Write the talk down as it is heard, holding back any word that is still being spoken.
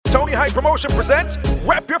Tony Hype Promotion presents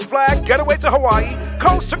Rep Your Flag, Getaway to Hawaii,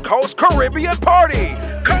 Coast to Coast Caribbean Party.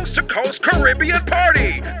 Coast to Coast Caribbean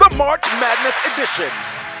Party, the March Madness edition.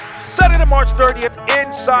 Saturday, March 30th,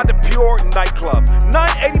 inside the Pure Nightclub,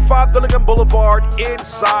 985 Billingham Boulevard,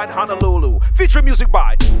 inside Honolulu. Featuring music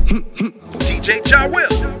by DJ Cha Will,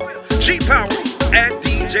 G Power, and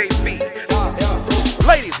DJ V.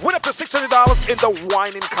 Ladies, win up to $600 in the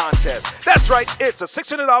whining contest. That's right, it's a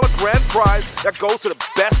 $600 grand prize that goes to the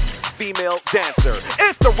best female dancer.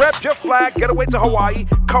 It's the Rep Your Flag Getaway to Hawaii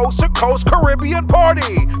Coast to Coast Caribbean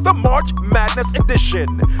Party, the March Madness edition.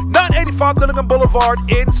 985 Billingham Boulevard,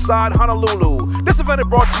 inside Honolulu. This event is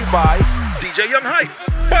brought to you by DJ Young Hype,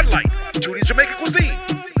 Bud Light, Judy's Jamaican Cuisine,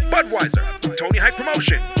 Budweiser, Tony Hype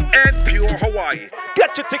Promotion, and Pure Hawaii.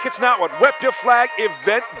 Get your tickets now at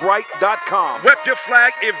repyourflageventbrite.com.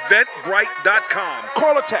 Repyourflageventbrite.com.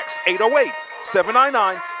 Call or text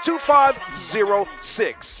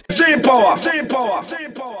 808-799-2506. G-Power!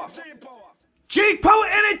 G-Power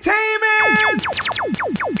Entertainment!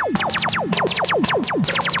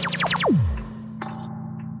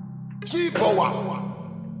 G-Power!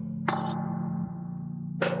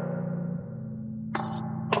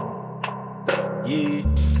 Yeah,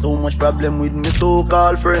 so much problem with me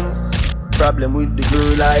so-called friends. Problem with the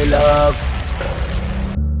girl I love.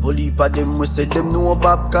 Whole heap of them we said them know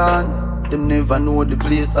popcorn. Them never know the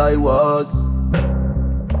place I was.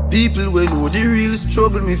 People we know the real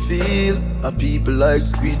struggle me feel. Are people like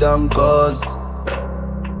Squid and Cause.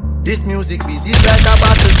 This music business is like a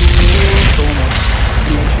battle to me. So much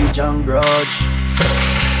hatred and grudge.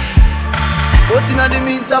 But in the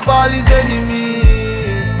midst of all his enemies,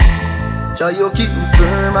 Try you keep me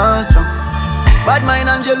firm and strong. Bad mind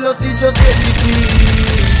and jealousy just get me free.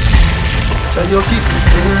 Try you keep me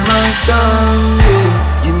firm and strong, yeah.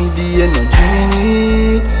 Give me the energy me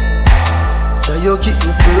need. Try you keep me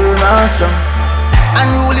firm and strong. And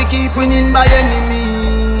really keep winning by any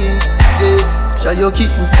means, yeah. Try you keep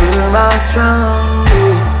me firm and strong,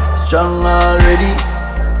 yeah. Strong already.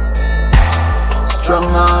 Strong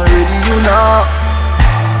already, you know.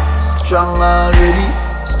 Strong already.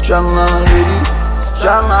 Strong already,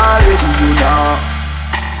 you know.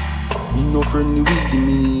 Me no friendly with the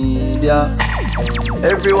media.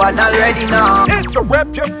 Everyone already know. It's the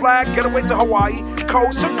Rep Your Flag Getaway to Hawaii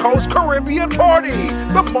Coast to Coast Caribbean Party,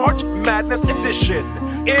 the March Madness edition.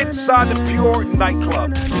 Inside the Pure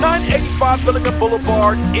Nightclub, 985 Billingham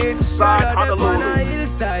Boulevard, inside Honolulu.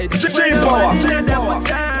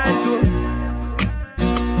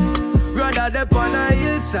 Rather the on a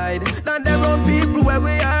hillside than the road people where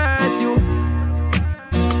we hurt you.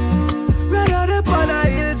 Rather the on a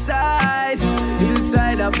hillside.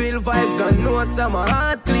 Hillside I feel vibes and know some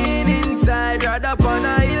heart clean inside. Rather on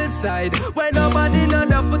a hillside where nobody know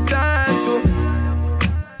the for time to.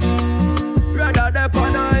 Rather the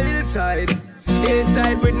on a hillside.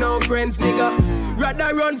 Hillside with no friends, nigga.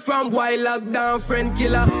 Rather run from wild lockdown friend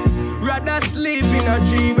killer. Rather sleep in a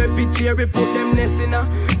tree where picture we put them nest in a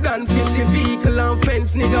than fizzy vehicle and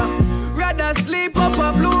fence, nigga. Rather sleep up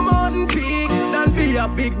a Blue Mountain Peak than be a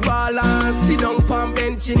big baller and sit down palm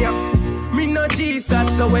bench in ya. Me no G-sat,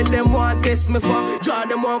 so when them want test me for draw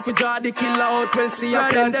them on for draw the killer out, we'll see a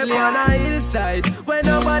pencil on a hillside where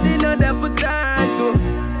nobody know there for time to.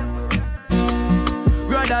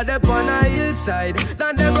 Rather them on a hillside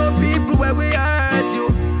than the road people where we hurt you.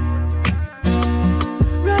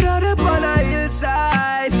 Rather up on a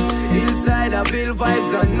hillside. Hillside I feel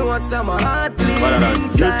vibes and know some heart clean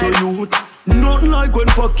inside. Get a youth, nothing like when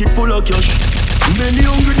pocket full of cash. Many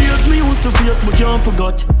hungry days me used to face, me can't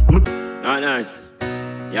forget. Ah, nice.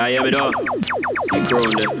 Yeah, we do. See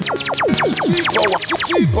crown there.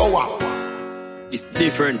 G-Power. It's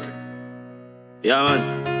different. Yeah, man.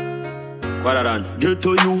 Quadaran. Get a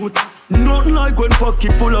youth, nothing like when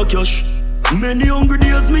pocket full of cash. Many hungry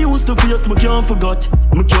days me used to face, me can't forget.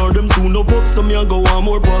 Me carry them soon up, so me a go one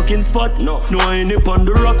more parking spot. No I ain't up on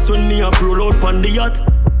the rocks when me a roll out on the yacht.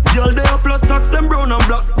 Girl they a plus tax, them brown and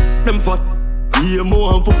black, them fat. Yeah,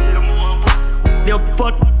 more and fuck. They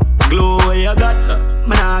fat, glow where you got.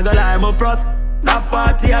 Man I go lie, my frost. That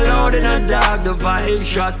party allowed in a dark, the vibe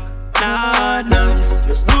shot. Nah,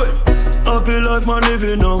 let's do it. Happy life man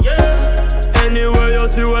living now. Yeah. Anywhere you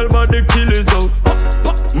see well, but the kill is out.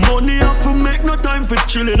 Money up to make no time for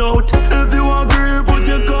chilling out. If you agree, put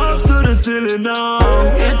your cups to the ceiling now.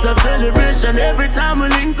 It's a celebration every time we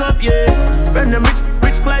link up, yeah. When the rich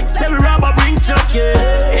like Sally Robber brings chuck, yeah.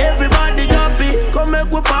 Everybody happy, come make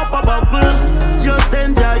we pop a bubble. Just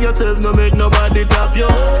enjoy yourself, no make nobody tap you.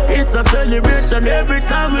 It's a celebration every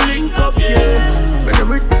time we link up, yeah. When the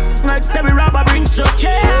rich like Sally Robber brings chuck,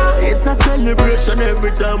 yeah. It's a a celebration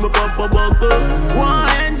every time we pop a buckle.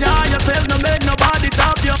 Wanna enjoy yourself, no make nobody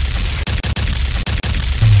top you.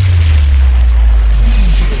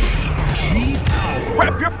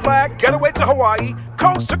 Wrap your flag, get away to Hawaii,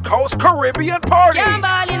 coast to coast Caribbean party. The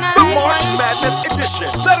March Madness edition,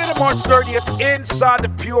 Saturday, March 30th, inside the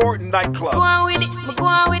Pure nightclub. Go on with it, go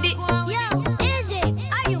on with it. Yo, Izzy,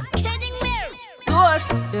 are you kidding me?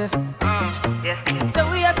 Toast, yeah. So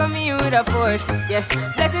we are coming in with a force, yeah.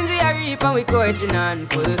 Blessings we are reap and we coursing on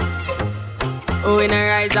full. Oh, we not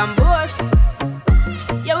rise and boast.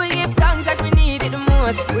 Yeah, we give thanks like we need it the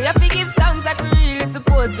most. We have to give thanks like we really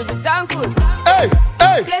supposed to be thankful. Hey,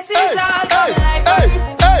 hey, blessings all for my life.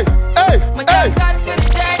 My thank God for the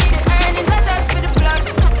journey, the earnings, not just for the plus.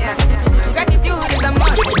 Yeah. Gratitude is a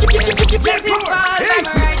must. Blessings fall by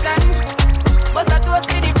my right hand. But I toast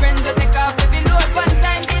for the friends that take off every load. One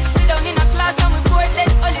time did sit down in a class and we bored. Then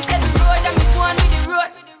only said the road and we go on with the road.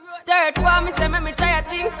 Third form, me say make me try a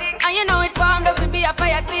thing. And you know it formed up to be a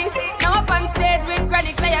fire thing. Now up on stage with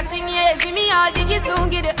chronic, say I sing, yeah. See me all diggy soon,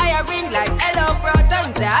 get the higher ring. Like hello, brother,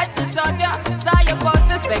 say I had to shot ya. Saw your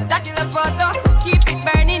poster, spectacular photo. Keep it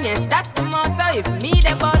burning, yes, that's the motto. If me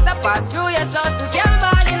the butter pass through your shot to can't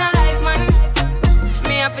ball in a life, man.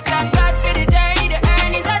 Me have to thank God for the journey, the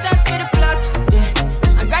earnings are just for the plus.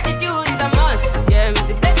 Yeah, and gratitude is a must. Yeah, me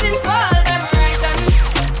see blessings fall by my right hand.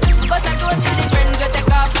 But I toast to the friends we take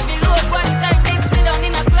off every load. One time they sit down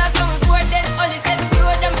in a class and we bored. Then only said the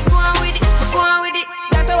road and we go on with it, we go on with it.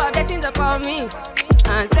 That's how our blessings upon me.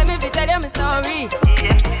 And send me to tell them a story.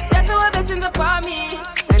 That's how our blessings upon me.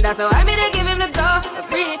 And that's how I made to give him the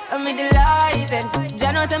glory. I'm delighted.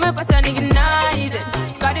 Jano say my passion ignited.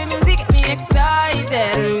 Got the music get me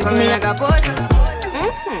excited. Coming like a potion.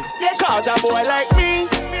 Cause a boy like me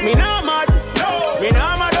not mad. No. Me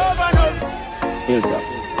not mad over no. Hilltop.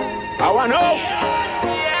 I wanna know.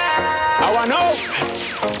 I wanna know.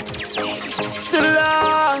 Still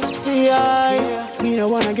lost, see me no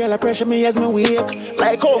wanna get a pressure me as me wake.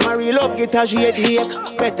 Like how my real love get a headache.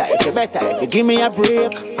 Better if you give me a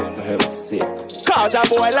break. For heaven's sake. Cause a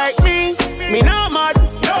boy like me not mad.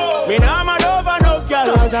 No. Me not mad over no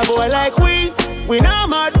girl. Cause a boy like we not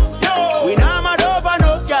mad. No. We not mad over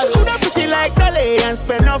no girl. Coulda pretty like Dolly and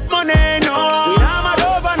spend enough money. No. We not mad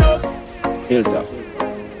over no. Hilltop.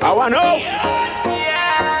 I wanna know.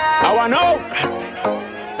 I wanna know.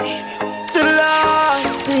 Still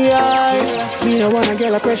lost, me no wanna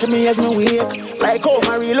get a pressure me as me wake. Like how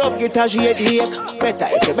my real love get a headache. Better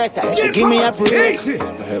if you give me a break. For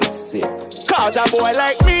heaven's sake. Cause a boy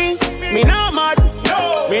like me not mad.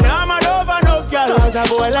 No. Me not mad over no girl. Cause a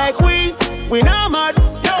boy like we not mad.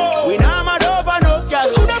 No. We not mad over no girl.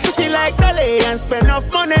 Coulda pretty like Dolly and spend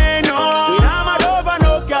enough money. No. We not mad over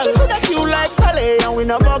no girl. Coulda cute like Dolly and we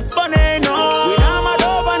no Bugs Bunny. No. We not mad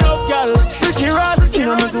over no girl. Ricky Ross, you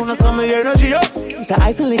know me soon as some energy up. It's a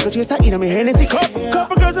ice and liquor chaser, you know me Hennessy cup.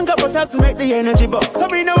 Couple girls and couple taps to make the energy buck. So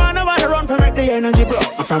me no wanna run for make the energy block.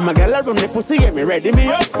 And from my gal I run the pussy, get me ready me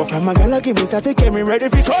up. But from my gal I give me static, get me ready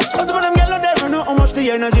for cut. Cause some of them gal I never know how much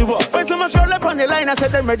the energy was. When so much roll up on the line, I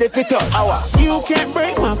said them ready for touch. You can't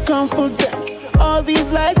break my confidence. All these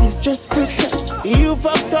lies is just pretense. You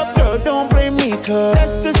fucked up, girl, don't blame me, cause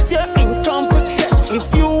that's just your incompetence.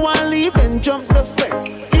 If you wanna leave, then jump the fence.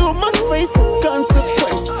 You must face the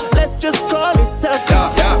consequence. Let's just call it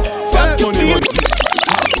self-defense. Money.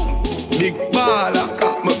 Big baller,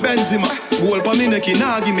 got my Benzema. Goal for me neck,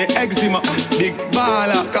 nah give me eczema. Big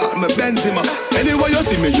baller, got my Benzema. Anyway you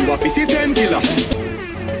see me, you have to see 10 killer.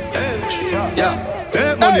 Yeah.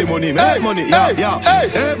 Hey, money, make money, yeah.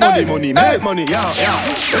 Hey, money, make money, yeah.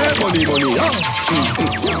 Hey, money, yeah.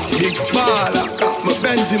 Big baller, got my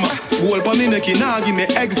Benzema. Goal for me neck, nah give me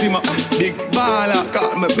eczema. Big baller,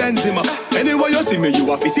 got my Benzema. Anyway you see me, you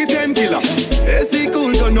have to see 10 killer. AC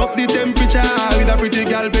cool, turn up the temperature. With a pretty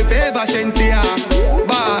girl, be favor, Shensia.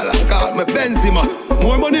 Baller, got my Benzema.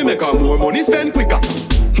 More money make her, more money spend quicker.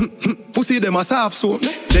 Pussy them a soft soap.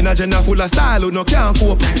 Jenna full of style who no can't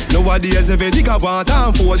cope. Nowadays every nigga want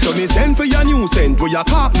and fold. So me send for your new scent with your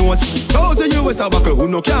cock nose. $1,000 US a buckle who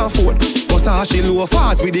no can't afford. Cause she low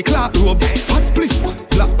fast with the clock rope. Fat spliff,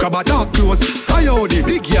 black crab a dark clothes. I owe the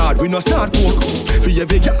big yard we no start poke. For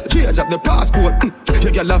every girl change up the passcode.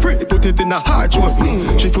 Your girl afraid put it in a hard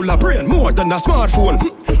one. She full of brain more than a smartphone.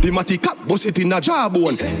 The matty cat bust it in a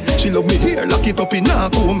jawbone. She love me here, lock it up in a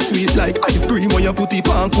comb. Sweet like ice cream when you put it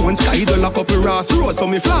on cone. Sky the lock up the Ross Road, so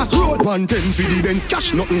me flash road. 110 for the Benz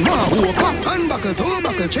cash, nothing more. Walk up, One buckle, two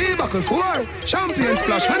buckle, three buckle, four. Champion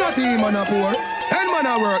splash, and a team on a pour. 10 man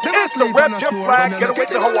a work, them It's the Rep Your Flag Getaway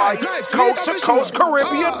to Hawaii Coast to Coast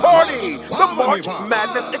Caribbean Party, the March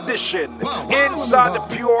Madness edition, inside the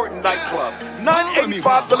Pure Nightclub,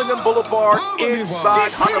 985 Billingham Boulevard,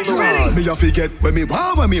 inside Honolulu. Me a forget when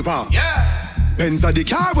me want. Benz a the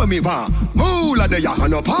car when me want. Moolah the ya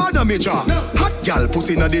and a part of me jaw. Hot gal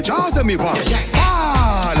pussy na the jaws when me want.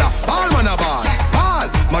 Ball man a ball.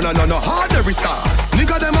 Man a no hard every star.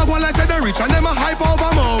 Nigga them a go like say they rich and them a hype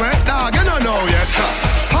over more wet dog. You don't know yet.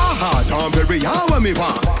 Ha don't bury ya when me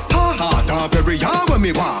want. Ha don't bury ya when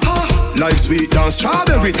me want. Life sweet down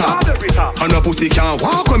strawberry top. And a pussy can't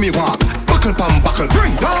walk when me walk. Buckle pam buckle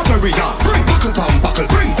bring down bury ya. Buckle pam buckle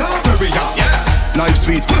bring down bury ya. Life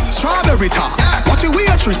sweet, strawberry top. Watch your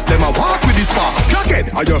waitress, them a walk with this bar.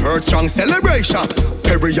 Clockhead, are you heard strong celebration?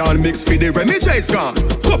 Perrion mix for the Remy J's gone.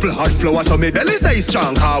 Couple hot flowers so me belly stay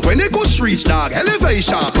strong. When it goes reach dog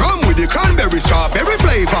elevation. Rum with the cranberry strawberry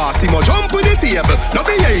flavor. See my jump with the table, no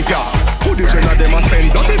behavior. Who the gen of them a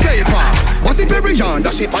spend dirty paper? What's the Perrion,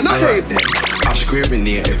 that shit on a head? Ash craving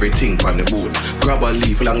near everything on the board. Grab a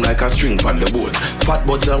leaf long like a string on the board. Fat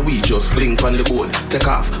buds and we just fling on the board. Take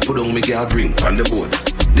off, put on me girl ring on the board.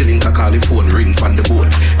 The link a call the phone ring on the board.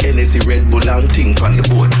 NSC Red Bull and ting on the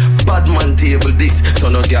board. Bad man table this, so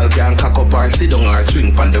no girl can cock up or sit down or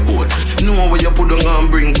swing on the board. Know where you put on and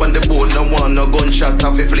bring on the board. No one no gunshot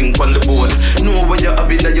have a fling on the board. Know where you have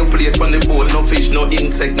it that you plate on the board. No fish, no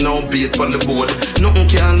insect, no bait on the board. Nothing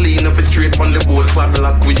can lean if it's straight on the board.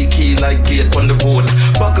 Padlock with the key like gate on the board.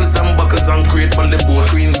 Buckles and crate on the board.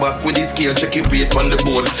 Green back with the scale, check it weight on the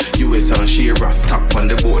board. US and Shearer stock on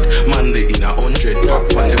the board. Monday in 100 pack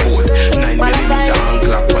on the board. 9mm and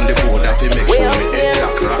clock on the board. I feel make sure me head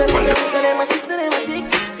clock on the board. So them a six and them a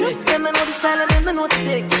ticks. Them they know the style and them they know the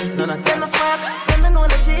ticks. None of them a smart, them they know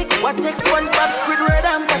the ticks. What takes SpongeBob, Squidward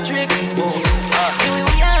and Patrick? Here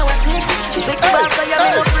we are, what tick? 6 bars I am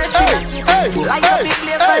no afraid to knock it. Light up the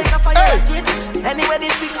place like a fire rocket. Anyway the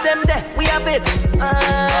 6 them there, we have it.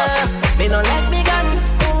 Me no like me gun.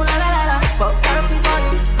 Ooh la la la la. Fuck out of the fun,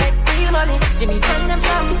 make real money. Give me friend them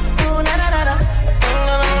some. Ooh la la la la.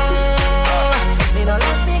 Me no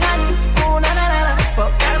like me gun. Ooh la la la la.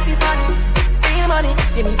 Fuck out of the fun, real money.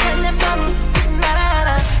 Give me friend them some. La la la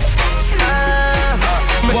la.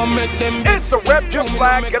 It's the Rep Your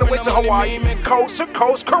Flag Getaway to Hawaii Coast to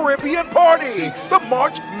Coast Caribbean Party, the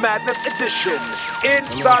March Madness edition,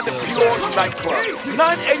 inside the Pure Nightclub,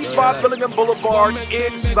 985 Billingham Boulevard,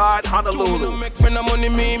 inside Honolulu.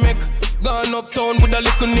 Gone uptown with a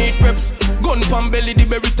little neat reps. Gun pan belly, the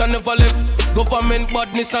berita never left. Government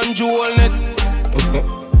badness and jewelness.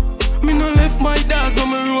 Me no left my dogs when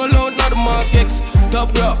me roll out, not the Mark X.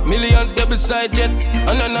 Top rough, millions they beside jet.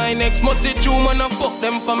 And a 9X must see true man and fuck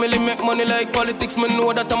them family. Make money like politics, me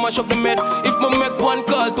know that I mash up the med. If me make one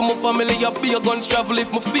call to my family, I be a guns travel.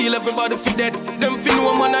 If me feel everybody fi dead, them fi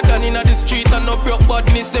know man a done inna the street. And no broke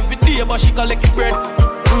badness every day, but she collect bread.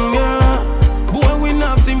 Yeah, boy we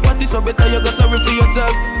not have sympathy, so better you go sorry for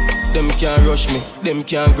yourself. Them can't rush me, them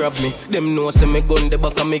can't grab me. Them know say me gun the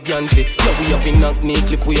back of me Glancy. Yeah, we have a knock knee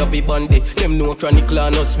clip, we have a bandy. Them know chronic law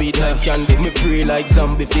no sweet like candy. Me pray like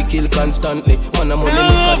zombie fi kill constantly. Man a money look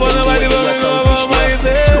at them do it in a tonguefish.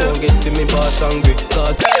 Yeah, don't get to me boss angry.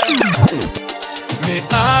 Cause me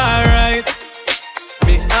alright,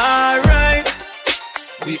 me alright.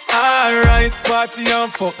 We alright, party and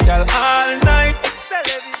fuck y'all all night. Tell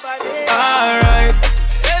everybody alright,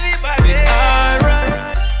 everybody alright.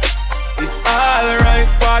 It's alright,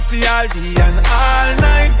 party all day and all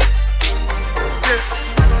night. Yeah.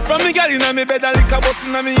 From me girl inna me bed and lick a bus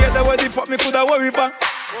inna me head. What the fuck me coulda worry for?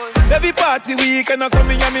 Every party weekend, so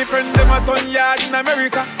me and me friend them a ton yard in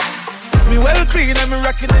America. Me well clean and me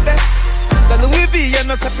rocking the best. The Louis V and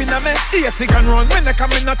no step in a mess. See a tick and run when they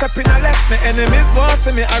come in not up in a less. My enemies want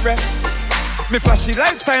see me arrest. Me flashy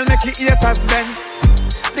lifestyle make it haters bend.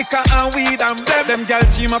 Liquor and weed and blem. Them gal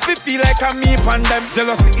cheam up, it feel like a me pan them.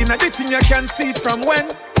 Jealousy in a the thing you can see it from when.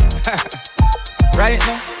 Right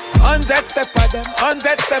now, 100 step of them,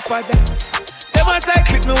 100 step of them. Them a try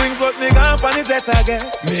clip me wings, but me gone pan the jet again.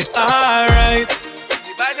 Me alright,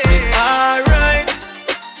 me alright,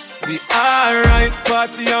 we alright.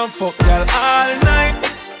 Party and fuck y'all all night.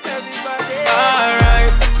 Everybody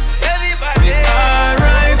alright, everybody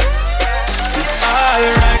alright. It's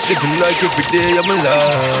alright. Living like every day I'm a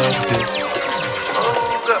lost, yeah.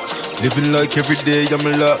 Living like every day I'm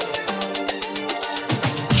a lost.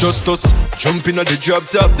 Just us, jumping at the drop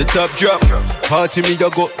top, the top drop. Party me, I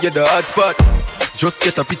go, yeah, the hot spot. Just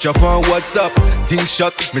get a picture on WhatsApp. Think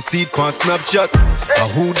shot, me see it on Snapchat.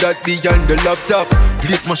 Who that behind the laptop?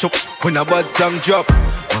 Please mash up when a bad song drop.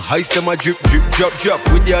 My highs them a drip, drip, drop, drop.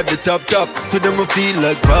 With you at the top, top. To them I feel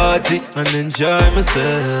like party and enjoy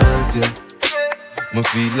myself, yeah. Me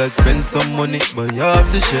feel like spend some money, buy off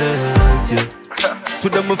the shelf, yeah. To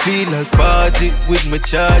them I feel like party with me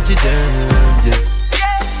charge it them, yeah.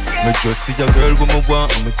 Me just see a girl with me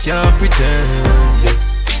want and me can't pretend, yeah.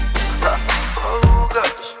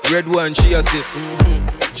 Red one, she a say,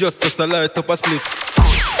 just as a light up a split.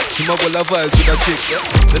 Him a wall of vibes with a chick, yeah.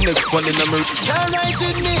 The next one in America. Can't write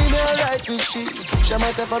with me, me a write with she. She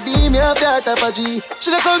my type of B, me a that type of G.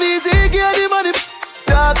 She don't come easy, get the money.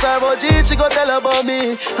 Talk her about G, she go tell about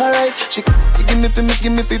me. Alright, she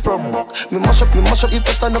give me fi from back. Me mash up if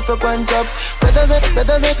I stand up to one job. Better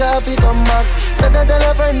say coffee come back. Better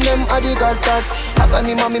tell a friend them I the got that. I can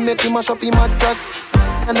him and me make him mash up him mattress.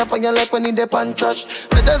 And I fire like when he dey pan trash.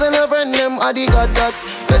 Better than a friend them I the got that.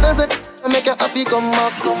 Better say I make you happy come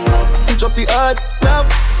back. Stitch up the hard, now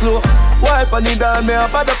slow. Wipe on the down, me a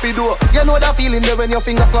bad up the door. You know that feeling there when your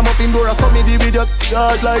finger slam up in door. I saw me the video,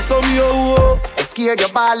 hard like some yo. You scared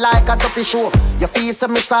your ball like a tuppy show. Your face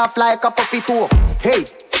me soft like a puppy toe. Hey,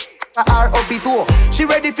 R.O.B.2. She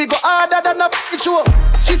ready fi go harder than a p*** show.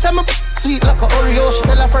 She say me sweet like a Oreo. She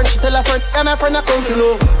tell her friend, and her friend a come to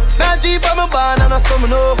know. Now G from a barn and I some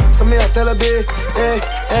know. So me a tell her babe, hey.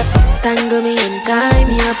 Tangle me and tie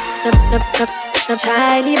me up. Nap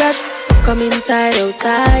shiny brush. Come inside,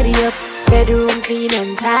 outside up. Bedroom clean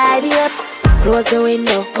and tidy up. Close the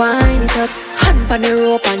window, wind it up. Hand on the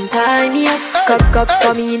rope and tie me up. Cock,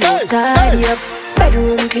 come in and tidy up.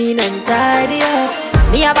 Bedroom clean and tidy up.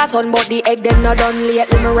 Me have a son but the egg them not done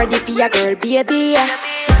lately. Me ready for your girl, baby.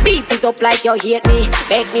 Beat it up like you hate me.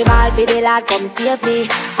 Beg me ball for the lad, come save me.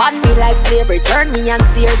 Pan me like slavery, turn me and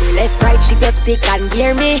steer me. Left, right, shift your stick and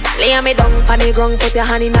gear me. Lay me down on the ground, put your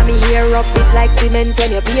hand in me hair. Rub it like cement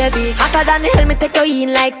when you baby. Hotter than hell, me take you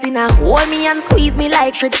in like sinner. Hold me and squeeze me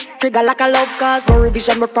like trigger like a love cause. No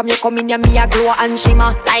revision, but from you come in, me a glow and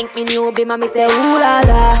shimmer. Like me new bima, me say ooh la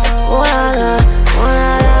la, ooh la la, ooh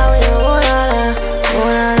la la, ooh la la,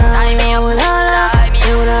 ooh la la. Tie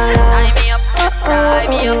me up, tie me up, tie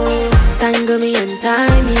me up. Tangle me and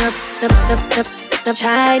tie me up. Nap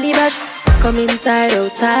shiny brush. Come inside,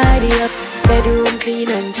 outside up. Bedroom clean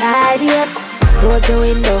and tidy up. Close the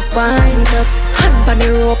window, wind it up. Hand on the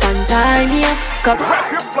rope and tie me up. Wrap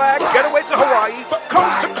your flag, get away to Hawaii.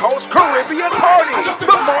 Coast to Coast Caribbean Party.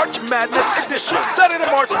 The March Madness Edition. Saturday,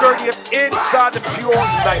 March 30th inside the Pure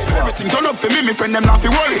Nightclub. Everything turn up for me, my friend, them not fi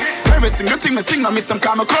worry. Every single thing me sing, I miss them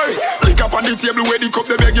call me curry. Lick up on the table where the cup,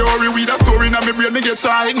 they beg you hurry. With a story in my brain, me get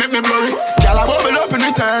side, make me blurry. Girl, I bubble up in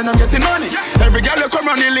return, I'm getting money. Every girl you come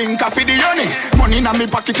round the link, I feed the honey. Money in my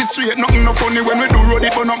pocket is straight, nothing no funny. When we do road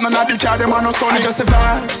it, burn up, none of the car, them are no sunny. Just the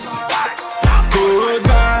vibes, good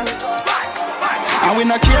vibes. And we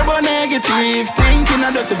not care about negative thinking,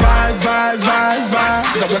 I just the vibes.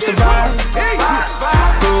 So just the vibes,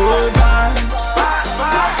 good vibes.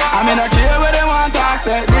 I mean I care what they want to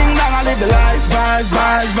say. Ding dong, I live the life,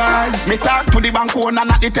 vibes. Me talk to the bank owner,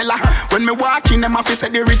 not the teller. When me walk in, them office say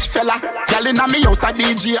the rich fella. Girl inna me house a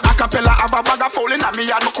DJ a cappella. Have a bag of foul inna me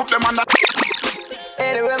yard, me cook them on that.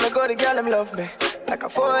 Anywhere me go, the girl them love me. Like a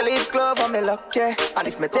 4-leaf glove on me luck, yeah. And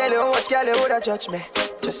if me tell you how much, girl, you woulda judge me.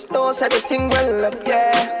 Just know say the thing well up,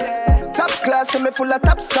 yeah. Top class, and me full of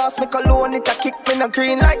top sauce. Me cologne it a kick me no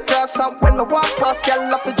green like grass. And when me walk past, girl,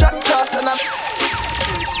 love the drop toss. And I'm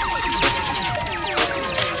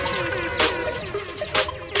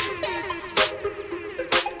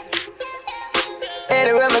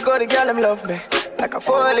anywhere me go, the girl them love me. Like a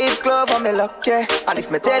 4-leaf glove on me luck, yeah. And if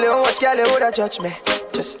me tell you how much, girl, you woulda judge me.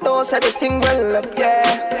 Just know say the thing well up,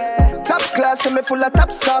 yeah. Top class, and me full of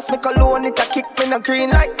top sauce. Me cologne it a kick me no green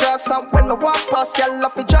like grass. And when me walk past, girl,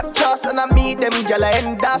 love the drop toss. And I meet them, girl, I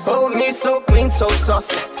end up. Oh, me so clean, so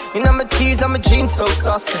saucy. You know my tees and my jeans so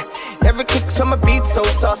saucy. Every kick so my beat so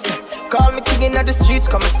saucy. Call me king in the streets,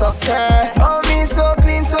 come saucy. Oh, me so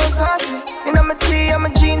clean, so saucy. You know my tee and my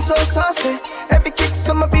jeans so saucy. Every kick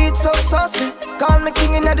so my beat so saucy. Call me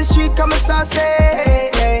king in the street, come saucy.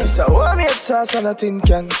 So hold me a sauce on a tin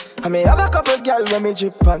can. I may have a couple girl when me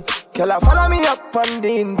drip on. Girl, follow me up on the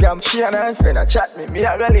Instagram. She and her friend a chat me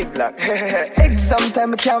a go live like.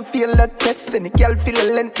 Sometimes I can't feel the test. And the girl feel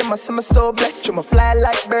the length, them a say me so blessed. Through my fly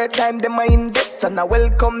like bird time, them a invest. And I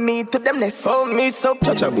welcome me to them nest. Oh, me so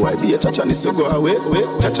Chacha boy, be a chacha needs to go away.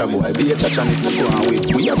 Chacha boy, be a chacha needs to go away.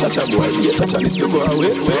 We a chacha boy, be a chacha needs to go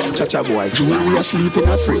away. Chacha boy, jewelry asleep in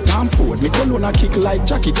a freight arm Ford. Me cologne a kick like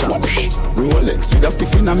Jackie Chan. Rolex with a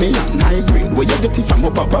spiff in a million. High grade, where you get it from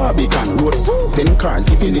up a Barbican road. 10 cars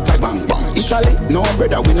giving it a bang bang. Italy, no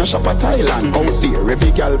brother, we no shop at Thailand. Out there,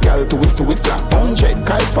 every gal to whistle. 100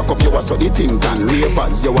 guys pack up, you a so the thing can.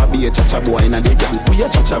 Ravers, you a be a chacha boy in a the gang. We a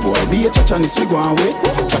chacha boy, be a chacha needs to go away.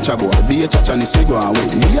 Chacha boy, be a chacha needs to go away.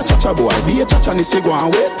 Be a chacha boy, be a chacha needs to go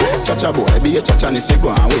away. Chacha boy, be a chacha needs to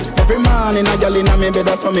go away. Every man in a gal in a me bed,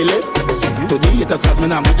 that's how me live. To the haters, cause me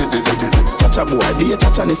nah chacha boy, be a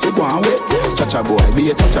chacha needs to go away. Chacha boy, be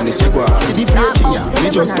a chacha needs to go away. See the freaking ya, me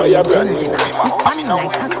just buy a brand new.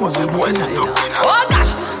 Oh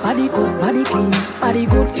gosh! Body good, body clean. Body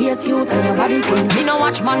good, face cute and your body clean. Me no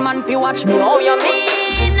watch man fi watch me. Oh, you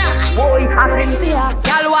mean? Boy, I can see ya.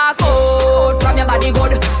 Y'all walk out from your body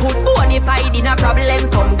good. Put bonafide in a problem.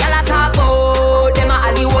 Some y'all a talk out. Them a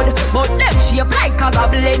Hollywood, but them shape like a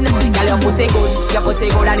goblin. Y'all your pussy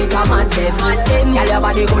good and it's a man them. Y'all your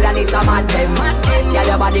body good and it's a man them. Y'all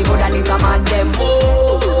your body good and it's a man them.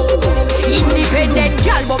 Independent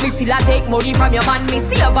girl, but me still a take money from your man. Me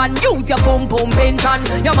save and use your pum pension.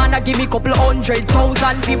 Your man a give me couple 100,000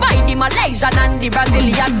 fi buy the Malaysian and the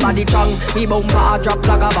Brazilian body trunk. Me bumper a drop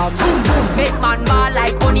like a bomb. Make man ball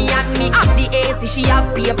like honey and me have the AC. She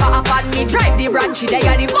have paper a fan. Me drive the brand, she there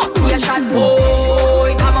at the bus station.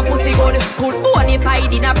 Boy, come a pussy good. Put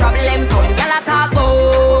bonafide in a problem. Some gyal a talk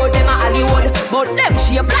good. Them a Hollywood, but them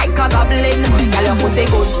shape like a goblin. Gyal your pussy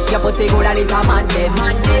good and it's a man them.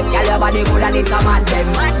 Gyal your body good and it's a man them.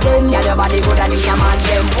 Gyal your body good and it's a man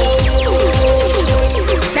them.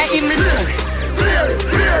 Say him Fear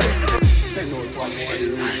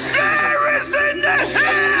is in the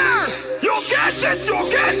air. You catch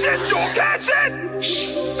it.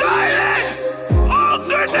 Silent. All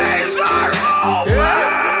the names are over.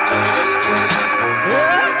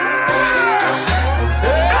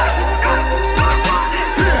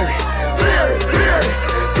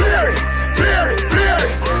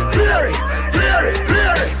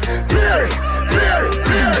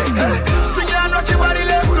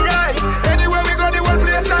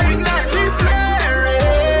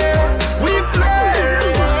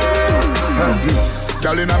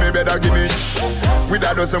 Girl inna me bed a give me with a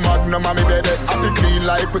dozen magnum on me bed. I feel clean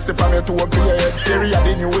like pussy from your toe up to your head. Theory a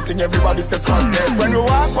the new thing, everybody says swag dead. When we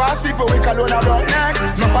walk past people, we call on a broad neck.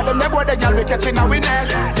 Enough of them, they boy the girl we catching a we neck.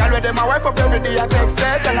 Girl with them a wife up every day, I take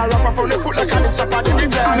set. And I wrap up on the foot like a this shop at the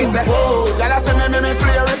river. And me say, whoa, y'all a say me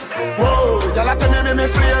flare it. Whoa, y'all a say me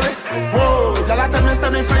flare it. Whoa, y'all a tell me say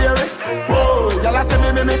me flare it. Whoa, y'all a say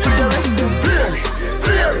me flare it.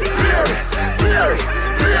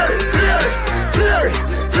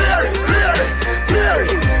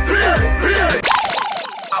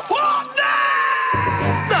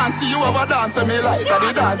 Dance, you have a dance me like a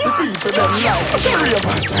the dance people them like. What you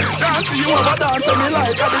ravers? Dance, you have a dance me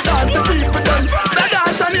like a the dance people them. The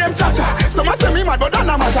dancer name Cha-Cha. Some a say me mad, but that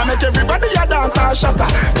no matter. Make everybody a dance and shatter.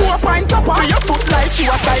 2 pint topper, with your foot like you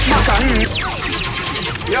a side macker.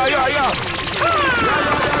 Yeah.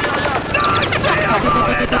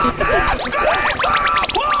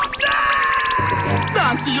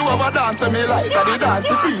 Dance, you have a dance me like a the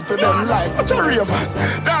dance people them like. What you ravers?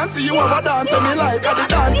 Dance, you have a dance me like a the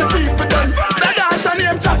dance people them. The dancer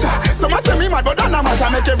name Cha-Cha. Some a say me mad, but that no matter.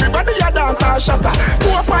 Make everybody a dance and shatter.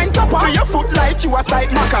 2 pint topper, with your foot like you a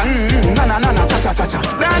side macker. Na cha-cha.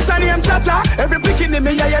 Dancer name Cha-Cha. Every bikini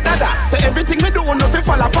me yeah your dada. Say everything me do no fi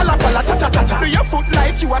falla cha-cha. Do your foot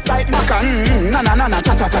like you a side macker. Na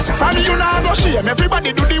cha-cha. From you now go shame.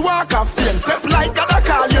 Everybody do the walk of fame. Step like God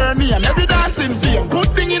call your name. Every dancing fame.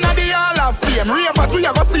 Put thing in the hall of fame. Ravers we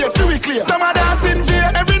a go stay free we clear. Some a dancing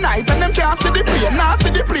fear every night and them can't see the plane. Now see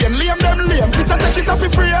the plane. Lame them lame. Picture take it off for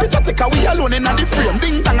free. Picture take a we alone in the frame.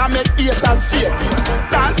 Ding dang a make haters fear.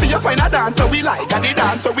 Dance you find a dance so we like. And the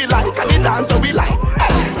dance so we like. And the dance so we like.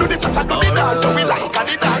 Hey, do the cha-cha, do the dance so we like. And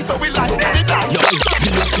the dance so we like. And the dance.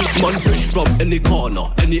 Man fresh from any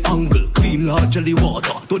corner, any angle, clean large jelly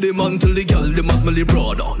water. To the man till the girl, they must smelly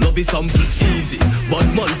brother. Love is sample, easy, but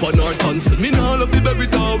man pan our cancel. Me nah love the baby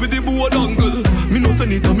doll with the board angle. Me no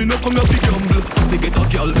senator, me no come up the gamble. They get a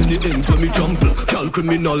girl in the ends when me trample. Girl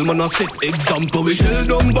criminal, man a set example. We shell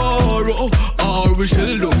down borrow, or we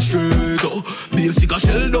shell down straight up. Basic a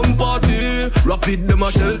shell down party, rapid them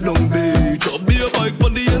a shell down beach. Be a bike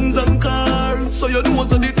on the ends and cars, so you know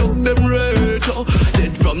so they took them rage.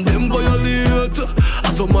 Dead from from them violate.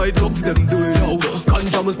 I saw my dogs them do it out.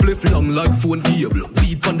 Conjammers play long like phone cable.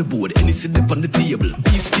 Weed on the board, any sit up on the table.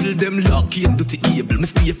 Beats kill them lock into the able. Me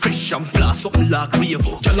stay fresh and fly something like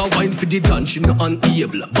raver. Y'all a wine for the dance, she no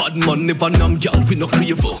unable. Bad man never nam y'all we no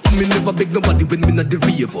craver. I me never beg nobody when me not the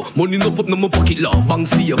raver. Money no pop no my pocket law bank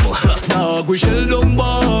saver. Dog we shell down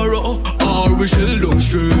borrow, or we shell down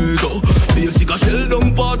straight up. Basic a shell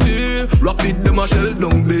down party, rapid them a shell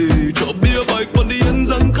down beach. Be a bike on the ends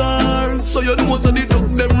and cars, so you know so the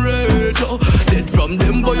dog them rage. Dead from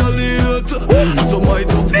them violate, so my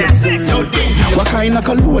dogs them rage. What kind of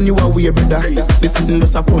cologne you a wear, brother? This sitting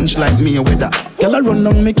just a punch like me a weather. Girl a run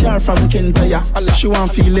down me car from Kentaya. She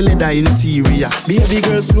want feel the leather interior. Baby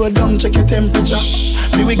girl slow down, check your temperature.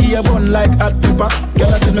 Me we give you bun like hot pepper.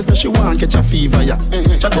 Girl a tell me say she want catch a fever, yeah.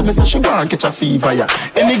 She tell me say she want catch a fever, yeah.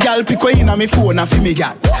 Any girl pick way in a me phone a fi me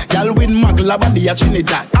girl. Girl with magla body a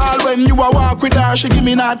Trinidad. All when you a walk with her, she give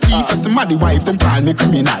me that tea. For some the wife them call me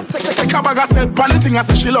criminal. Take a bag of said pan the thing I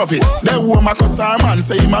say she love it. The woman cause her man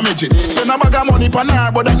say him a midget. Spend a bag of money pan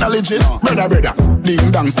her but that not legit. Brother,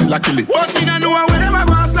 ding dong still a kill it. But me no know where them a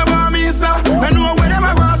go say about me, sir. Me know where them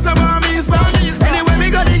a go say about me, sir. Anyway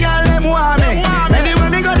me go the girl them want me. Anyway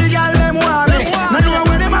me go the girl them want me. Me know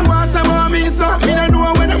where them a go say about me, sir. Me no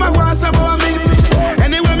know where them a go say about me.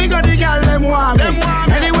 Anyway me go the girl them want me.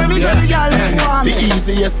 Anyway me go the girl them want me. The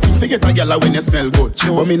easiest thing to get a girl when you smell good.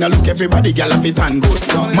 But me no look everybody girl fit and good.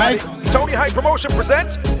 Mike Tony Hype Promotion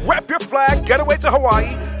presents Rep Your Flag Getaway to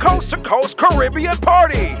Hawaii Coast to Coast Caribbean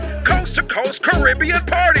Party. Coast to Coast Caribbean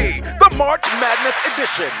Party, the March Madness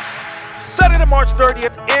edition. Saturday, March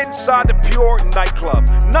 30th, inside the Pure Nightclub,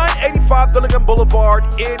 985 Billingham Boulevard,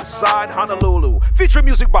 inside Honolulu. Featuring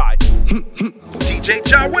music by DJ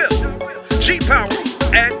Ja Will, G Power,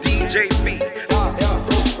 and DJ V.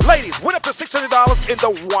 Ladies, win up to $600 in the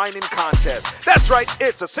whining contest. That's right,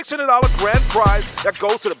 it's a $600 grand prize that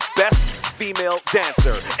goes to the best female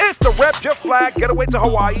dancer. It's the Rep Your Flag Getaway to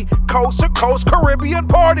Hawaii Coast to Coast Caribbean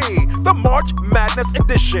Party, the March Madness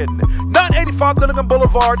edition. 985 Billingham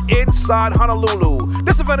Boulevard, inside Honolulu.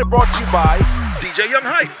 This event is brought to you by DJ Young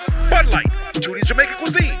Hype, Bud Light, Judy's Jamaican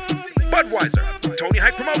Cuisine, Budweiser, Tony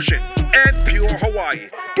Hype Promotion, and Pure Hawaii.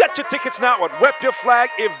 Get your tickets now at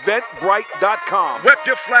repyourflageventbrite.com.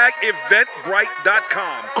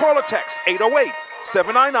 Repyourflageventbrite.com. Call or text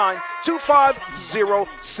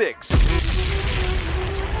 808-799-2506.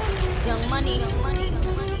 Young Money.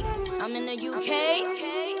 I'm in the UK.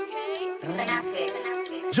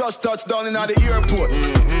 Just touched down in the airport.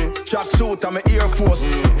 Track suit, I'm an Air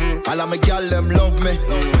Force. All of my gal them love me.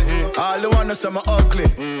 All the wanna say me ugly.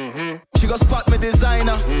 She go spot me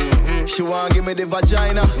designer. She want give me the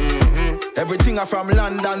vagina. Everything I from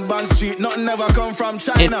London, Bond Street. Nothing ever come from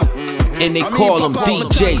China. And they call him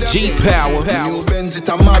DJ G Power. New Benz it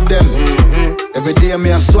a mad them. Every day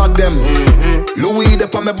me a swag them. Louis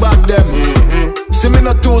up on me back them. See me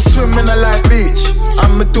not too swim, me not like beach.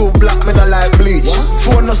 And me too black, me not like bleach.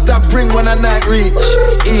 Phone no stop ring when I night reach.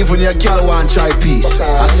 Even your girl want try peace.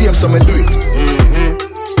 I see him so me do it.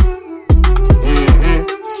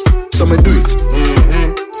 So me do it.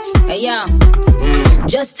 Hey yo,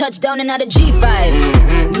 just touched down and out of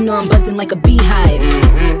G5. You know I'm buzzing like a beehive.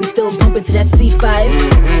 We still bumping to that C5.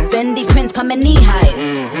 Fendi prints pa my knee highs.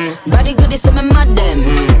 Body good is so me mad them.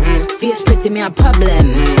 Fierce pretty me a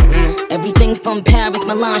problem. Everything from Paris,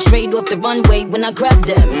 Milan, straight off the runway when I grab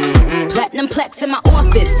them. Platinum plaques in my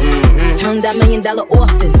office. Turn that $1 million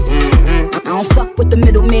office. I don't fuck with the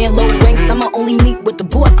middleman, low ranks. I'ma only meet with the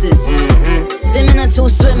bosses. Swimming or two,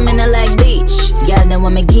 swimming I like beach. Y'all know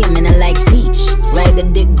I'm a game and I like teach. Ride the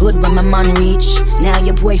dick good when my man reach. Now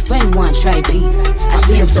your boyfriend want try peace. I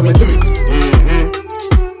see him so me do it.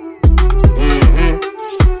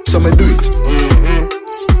 So me do it.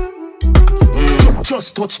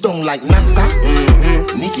 Just touch down like NASA.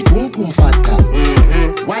 Nikki boom boom fatta.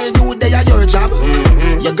 While you there at your job,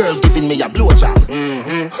 your girl giving me a blowjob.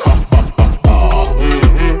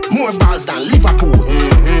 More balls than Liverpool.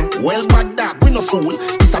 Well, bad dog, we no fool.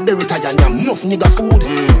 This a berry tie and enough nigga food.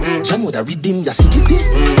 Jan would a redeem ya sicky see.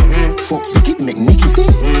 Fuck wicked make Nicky see.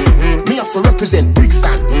 Me have to represent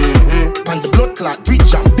Brixton. Pan the blood clot,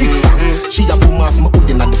 bridge and big Sam. She a boom off my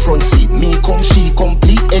hoodin at the front seat. Me come, she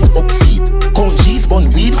complete, head up feet. Come cheese, bun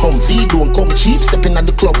weed, hum feed. Don't come cheap, stepping at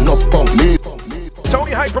the club, enough pump.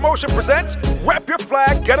 Tony Hype Promotion presents Rep Your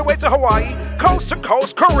Flag Getaway to Hawaii Coast to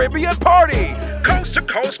Coast Caribbean Party. Coast to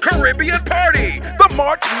Coast Caribbean Party, the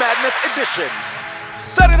March Madness edition.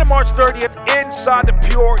 Saturday, March 30th, inside the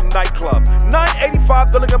Pure Nightclub, 985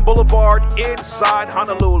 Billingham Boulevard, inside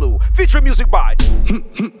Honolulu. Featuring music by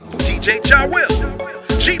DJ Ja Will,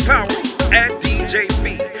 G Power, and DJ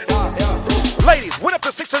V. Ladies, win up to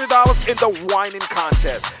 $600 in the whining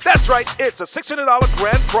contest. That's right, it's a $600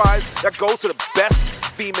 grand prize that goes to the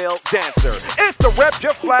best female dancer. It's the Rep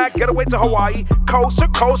Your Flag Getaway to Hawaii Coast to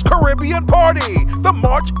Coast Caribbean Party, the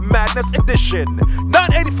March Madness Edition.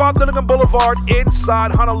 985 Dillingham Boulevard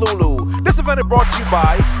inside Honolulu. This event is brought to you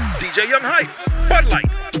by DJ Young Hype, Bud Light,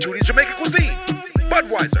 Judy's Jamaican Cuisine,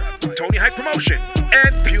 Budweiser, Tony Hype Promotion,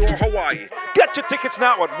 and Pure Hawaii. Get your tickets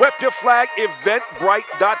now at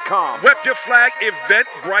repyourflageventbrite.com.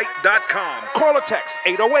 Repyourflageventbrite.com. Call or text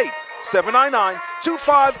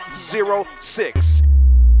 808-799-2506.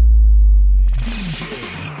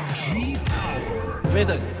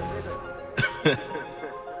 Metal.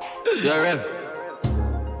 You're Rev.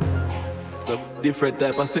 Some different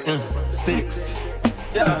type of singing. 6.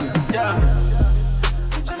 Yeah.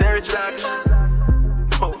 Sarah Jack.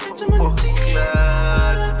 Oh,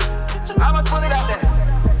 how much money that there?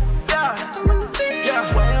 Yeah.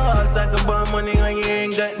 Why you all talk about money when you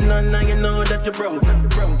ain't got none and you know that you're broke?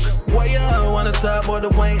 Why you all wanna talk about the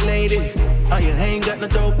white lady? Oh, you ain't got no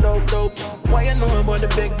dope. Why you know about the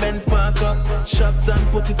big Benz park up? Shop and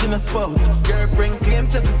put it in a spot. Girlfriend claim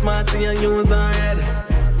just as smart and you use her head.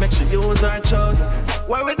 Make sure you use her child.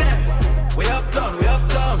 Why we there? We uptown.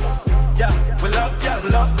 Yeah, we love gun.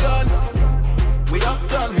 We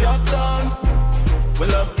uptown. We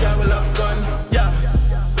love gun. Yeah.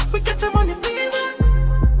 We get your money fever.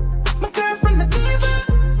 My girlfriend a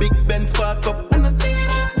diva. Big Benz park up and a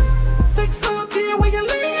theater. 6 out here where you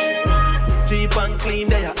live. Cheap and clean,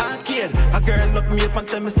 they are arcade. A girl look me up and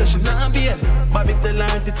tell me say she not beard. Bobby tell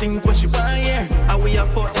her the things what she want here. And we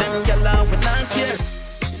afford them, girl, and we not care.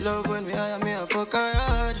 She love when we hire me, I fuck her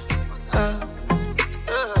hard.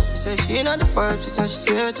 Say she ain't on the vibe, she said she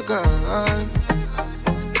swear to God.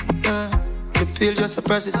 The pill just a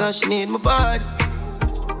process and she need my body.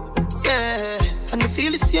 Yeah, and I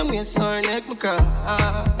feel the same way, so her neck me cry.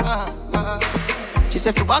 She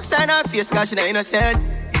said for box her in her face, cause she not innocent.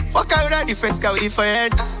 Fuck her with her difference, cause we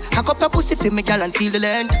different. Cock up her pussy for me, girl, and feel the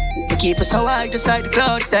length. Me keep her so high, just like the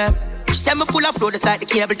clouds, them. She said me full of flow, just like the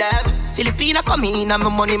cable dam. Filipina come in and my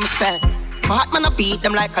money me spend. My heart man I beat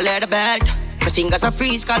them like a leather belt. My fingers are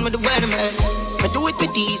freeze, call me the weatherman. I do it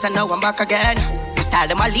with these and now I'm back again. I style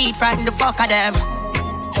them, I lead, frighten the fuck of them.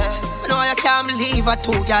 I know I can't believe I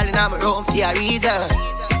told y'all in my room for a reason.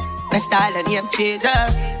 My style and name chaser.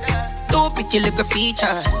 Two pretty little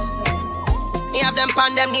features. Me have them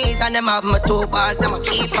on them knees and them have my 2 balls, them a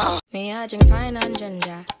keeper. Me I drink pine and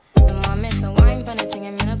ginger. And mommy for wine pan thing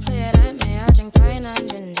I'm gonna play that. Me I drink pine and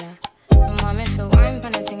ginger. And mommy for wine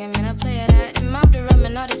pan thing I'm gonna play that. Him have the rum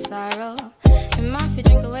and not the sorrow. Him have to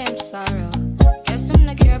drink away him sorrow. Guess him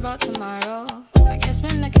not care about tomorrow. I guess me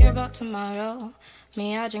not care about tomorrow.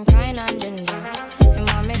 Me I drink pine and ginger. And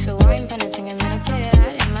mommy for wine pan thing I'm gonna play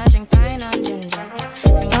that. Him I drink pine and ginger.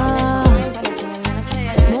 And mommy for wine pan thing I'm gonna play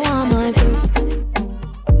that. More my fruit.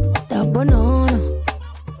 That banana.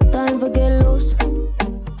 Time for get loose.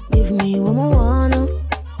 Give me what I wanna.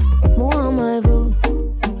 More my fruit.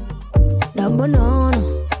 That banana.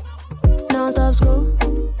 Now stop school.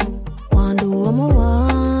 Wanna do what I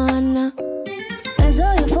wanna.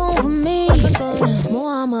 Answer your phone for me.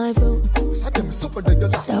 More my fruit.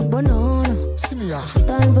 That banana.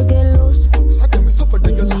 Time for get loose.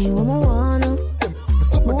 Give me what I wanna.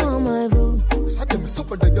 More my fruit.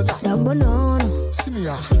 That banana.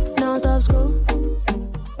 Now stop school.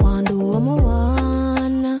 Wanna do what I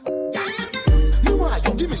wanna. Me want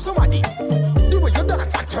you give me somebody. The way you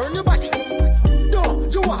dance and turn your body. No,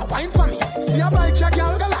 you want wine for me. See a bike, your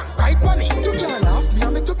girl galang, right bunny. You can't laugh, me I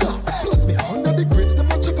make you laugh. Plus me under the grits,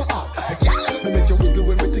 them a chip her off. Me make you wiggle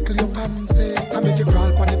when me tickle your fancy. I make you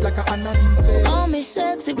crawl on it like a Anansi. On me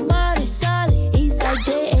sexy body solid. Eastside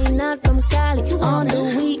J ain't not from Cali. On the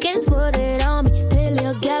weekends put it on me. Tell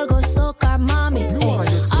your girl go soak our mommy.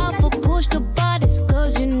 I for push the bodies,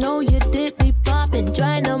 cause you know you did be poppin'.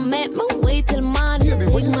 Trying to make me wait till morning.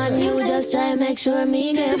 Big man, you just try to make sure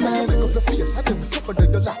me get my food. That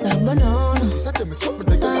banana.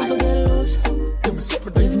 Time to get loose.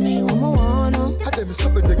 Give me what I wanna.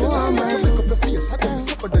 More my food. That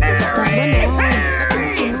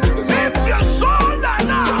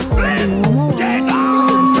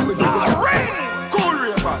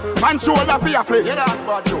Man shoulder for your flick. Yeah, that's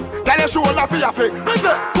bad you. Tell your shoulder for your flick.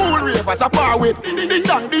 Cool ravers are far with. Ding ding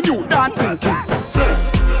dong, the new dancing king. Flick.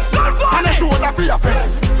 And your shoulder for your flick.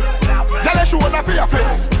 Tell your shoulder for your flick.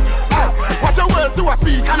 Watch your words to a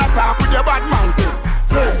speak and a talk with your bad man.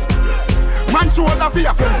 Flick. Man shoulder for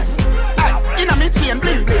your flick. Inna me chain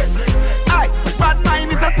bling bling. Bad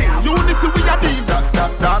mind is a sin. Unity we a deal.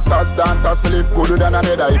 Dancers dancers feel live gooder than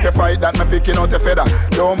another. If you fight that, me picking out a feather.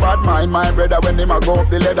 Don't bad mind my brother when him a go up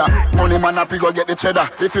the ladder. Money man happy go get the cheddar.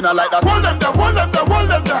 If you not like that, hold them there, hold them there, hold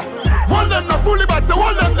them there. Hold them there, fully back, so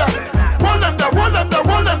hold them there. Hold them there, hold them there,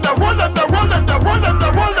 hold them there, hold them there, hold them there, hold them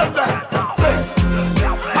there, hold them there.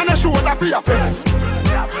 And I show that for your friend.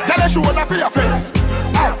 Tell a show that for your friend.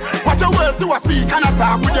 Watch your words you a speak and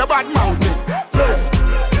attack with your bad mouth.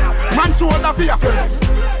 Man show that for your friend.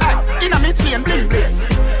 In a me chain bling bling.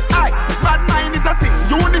 Bad mind is a sin.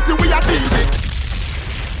 Unity we are deal with.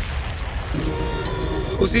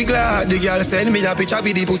 Pussy glad, the girl send me a picture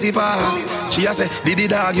with the pussy pass. She a say, Diddy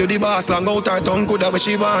dog, you the boss. Long out her tongue, coulda what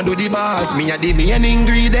she want, do the boss. Me a the main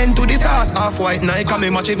ingredient to the sauce. Half white Nike, and me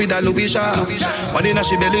match it with a Louis shot. But inna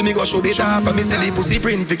she belly, me go show it off. And me say the pussy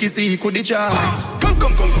print, Vicky see, could the charts.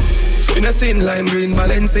 Come. Innocent lime green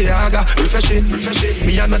Balenciaga, refreshing.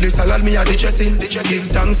 Me a the salad, me a the dressing. Give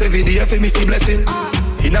thanks every day for me see blessing.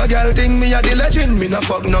 In a girl thing, me a the legend. Me no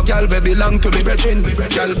fuck no girl, baby belong to me brethren.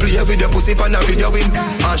 Girl play with the pussy pan a video win.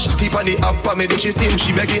 And she keep on the app and me do she sing,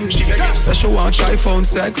 she begging. Say she want try phone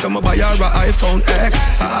sex, I'ma buy her a iPhone X.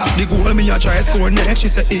 The goal me a try score next. She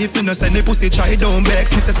say if me no send the pussy, try don't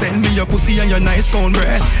vex. Me say send me your pussy and your nice cone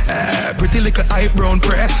breast. Pretty little eye brown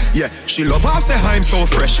press. Yeah, she love how say I'm so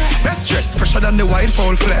fresh. Best dress, fresher than the white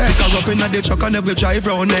fall flesh. Pick her up inna the truck and never drive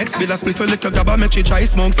round next. Bill a spliff a little grab and make she try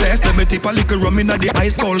smoke cess. Let me tip a little rum inna the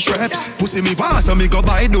ice cold shreps. Pussy me pass so me go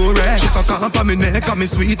buy do rest. She suck up on me neck and me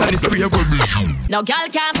sweet and it's spray with me. No girl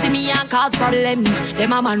can't see me and cause problem.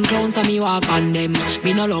 Them a man clowns so me walk on them.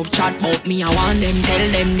 Me no love chat but me I want them.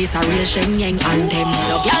 Tell them this a real Shenyang anthem.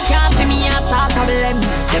 No girl can't see me and start problem.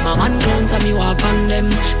 Them a man clowns so me walk on them.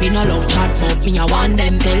 Me no love chat but me I want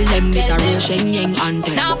them. Tell them this a real Shenyang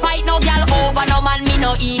anthem. Now fight no girl over no man, me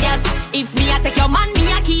no idiot. If me a take your man,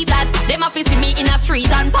 me a keep that. Them a fi see me in a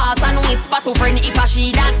street and pass and whisper to friend if I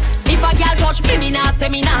she that. If a girl touch me, me nah say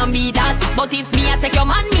me nah be that. But if me a take your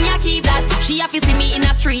man, me a keep that. She a fi see me in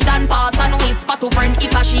a street and pass and whisper to friend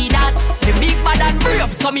if I she that. The big bad and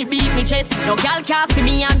brave, so me beat me chest. No girl can't see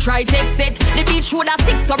me and try take set. The bitch woulda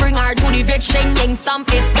stick, so bring her to the vet. Shenyang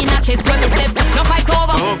stamp it in a chest when me step. No fight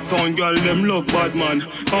over. Uptown girl them love bad man.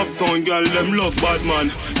 Uptown girl them love bad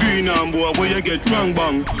man. Green and boy where you get wrong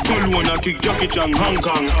bang. Cologne a kick Jackie Chan Hong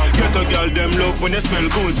Kong. Get a girl them love when they smell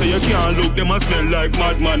good, so you can't look them a smell like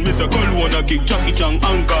madman. Miss a Cologne a kick Jackie Chan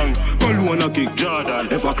Hong Kong. Cologne a kick Jordan.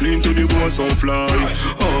 If I clean to the bone so fly.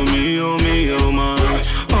 Oh me, oh me, oh my.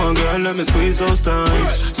 Oh girl let me squeeze those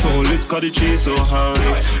thighs. So lit 'cause the cheese so high.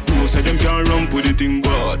 No say them can't run with the thing,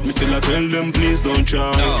 but me still I tell them please don't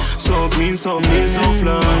try. So clean, so me, so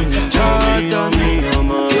fly. Oh me, oh me, oh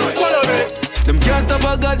my. Them can't stop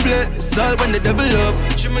a God bless. All when they double up.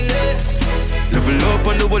 Level up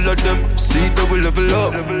on the wall of them. See double level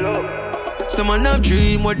up. Some man have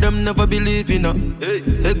dream what them never believe in.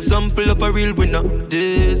 Example of a real winner.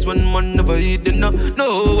 This one man never eat dinner.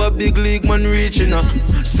 No, a big league man reaching.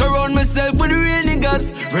 Surround myself with real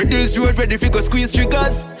niggas. Ready this road, ready for go squeeze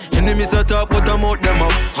triggers. Enemies attack but I'm out them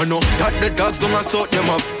off. I know that the dogs don't sort them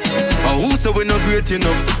off. Who say we not great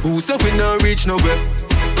enough? Who say we not reach nowhere?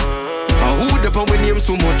 Who the pan we name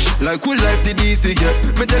so much? Like who life did easy get?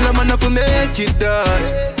 Me tell a man to make it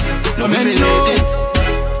die. No me made it.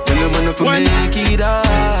 Tell a man to make it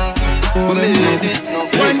die. We made it.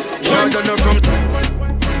 Jordan from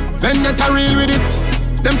Vendetta real with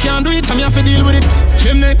it. Them can't do it, and me have to deal with it.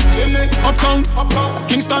 Chimney, Uptown,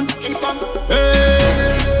 Kingston.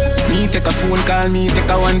 Hey. Me take a phone call, me take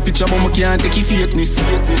a one picture, but me can't take your fakeness.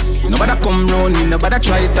 Nobody come round me, nobody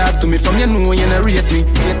try talk to me. From you know you not rate me.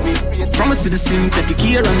 From a citizen, take the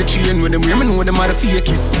key on the train. When them hear me know them are the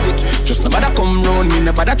fakies. Just nobody come round me,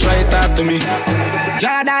 nobody try talk to me.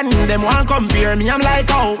 Jordan, them want compare me, I'm like,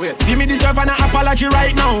 oh, give me deserve an apology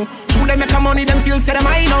right now. True, them make a money, them feel say them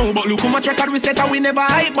I know. But look how much record we set and we never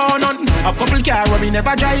hype on none. A couple car where we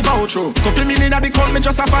never drive out through. Couple million at the count, me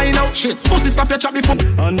just a find out. Shit, pussy stop your chat before.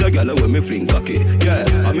 And the girl when me fling cocky, yeah,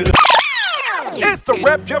 I mean. It's the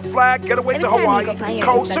Rep Your Flag Getaway to Hawaii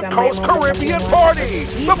Coast to Coast Caribbean Party,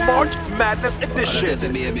 the March Madness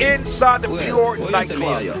Edition, inside the Pure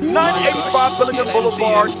Nightclub, 985 Billion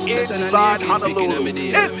Boulevard, inside Honolulu.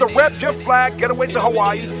 It's the Rep Your Flag Getaway to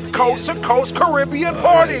Hawaii Coast to Coast Caribbean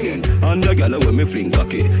Party. And the girl when me fling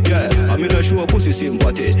cocky, yeah, I mean I show pussy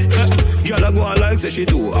sympathy. Girl I go on like say she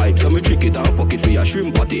do hype, so me trick it and fuck it for your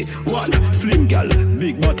shrimp party. One slim girl,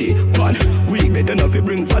 big body. One weak, better not fi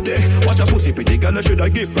bring fatty. What a pussy pretty girl I should I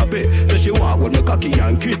give for pay. So she walk with me cocky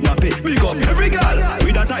and kidnap it. Big up every girl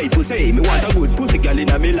with a tight pussy. Me want a good pussy girl in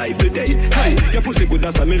my life today. Hey, your pussy good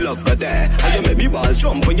as me love got there. And you make me balls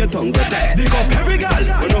jump when your tongue got there. Big up every girl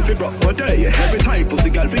when you fi broke got there. Every tight pussy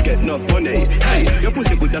girl fi get enough money. Hey, your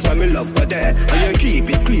pussy good, that's why me love for that. And you keep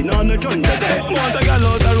it clean on the jungle there. Want a girl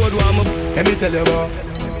out the road, warm up. Let me tell you about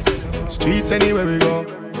streets anywhere we go.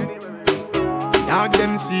 Dog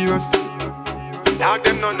them serious, dog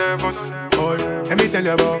them not nervous. Boy, let me tell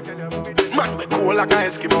you about man we cool like a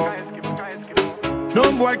Eskimo.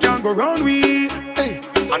 No boy can't go round we. Hey,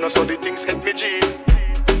 I know so the things hit me G.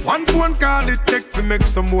 One phone call it take to make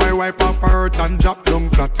some boy wipe up her hurt and drop down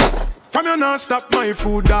flat. From you not stop my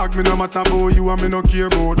food, dog. Me no matter about you and me no care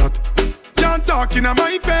about that. Can't talk in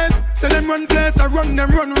my face. Say them run place, I run them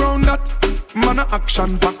run round that. Man a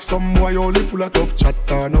action pack, some boy only full of tough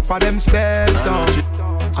chatter. Enough of them stairs up,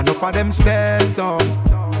 enough of them stairs up,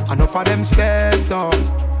 enough of them stairs up.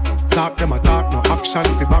 Talk them a talk, no action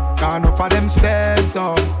fi back. Enough of them stairs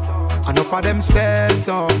up, enough of them stairs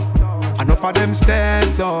up, enough of them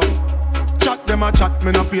stairs up. Chat them a chat,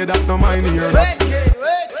 me no pay that, no mind hear that.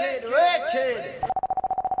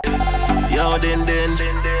 Yo, then,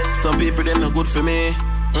 some people them not good for me.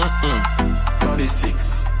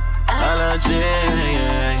 46. Allergy.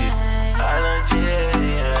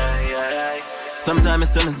 Sometimes I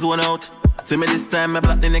send a zone out. See me this time, I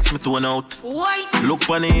black the next me tone out. What? Look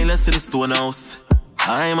on the hill, I see the stone house.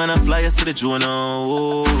 I'm on a flyer, see the drone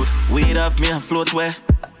out. Weed off me, I float where.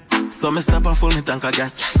 So me stop and full me tank of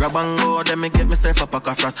gas. Grab and go, then me get myself a pack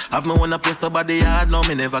of frost. Have me one a post about the yard, now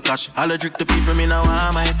me never cash. Allergic to people, me now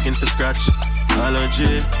want my skin for scratch.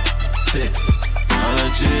 Allergy, 6,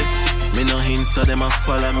 allergy. Me no Insta, them a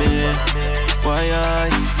follow me. Why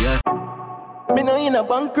yeah. Me no in a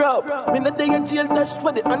bankrupt. Me no day in jail, dash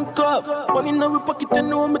for the handcuff. Money in our pocket, you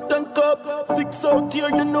know me tank up. 6 out here,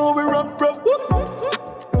 you know we run prof.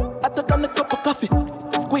 Hotter than a cup of coffee.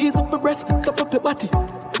 Squeeze up your breast, stop up your body.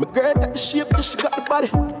 My girl got the shape, yeah, she got the body.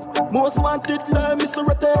 Most wanted, love me so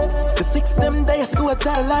right there. The 6 them days, so I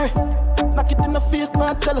tell Larry. Knock it in the face,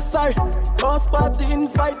 now tell her sorry. Boss party,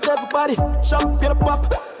 invite everybody. Champagne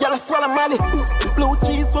pop, y'all swallow money. Blue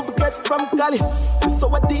cheese, what we get from Cali.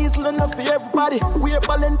 So a diesel enough for everybody. We're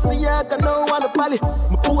Balenciaga, no one a Bali.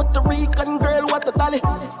 My Puerto Rican girl, what a dolly.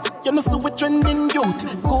 You know, so we trending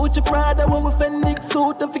youth. Gucci Prada, when we Phoenix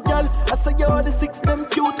suit of the girl. I say, yo, the 6 them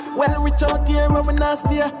cute. Well, reach out here, when we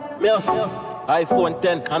nasty. Me out. iPhone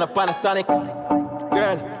 10 and a Panasonic.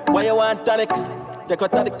 Girl, why you want tonic? Take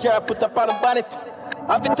out of the car, put up on the bonnet.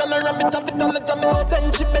 Have it on her, have it on the tummy.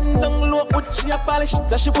 Then she bend down low, put she a polish.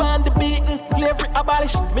 Say she want the beating, slavery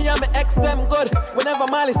abolish. Me and my ex them good, whenever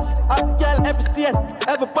malice. Hot girl, every state,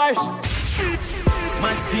 every parish.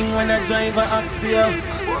 My thing when I drive a Axia.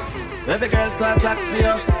 Every girl start taxi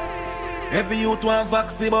up. Every youth want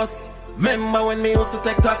vaxi bus. Remember when me used to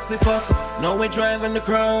take taxi first. Now we driving the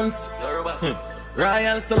crowns.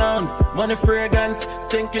 Royal salons, money fragrance,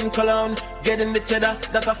 stinking cologne. Getting the cheddar,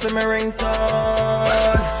 that off in my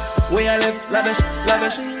ringtone. We a live lavish,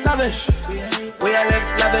 lavish, lavish. We a live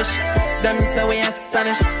lavish. Them say we are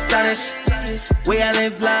stanish. We a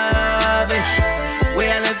live lavish. We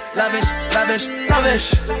a live lavish, lavish,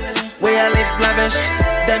 lavish. We a live lavish.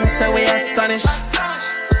 Them say we are stanish.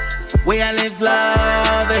 We a live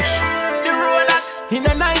lavish. The roller in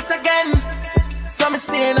a nice again. So me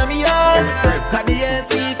staying on me house. Got the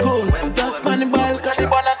AC cool. Touch on the ball, got the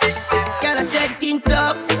ball a big stick. Girl, I said it in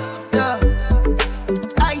tough.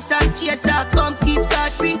 Ice and chaser, come keep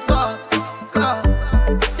that drink up.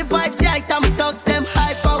 The vibes right, I'm thugs, them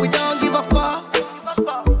hype, but we don't give a fuck.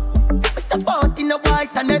 We step out in the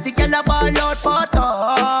white and every girl a ball out for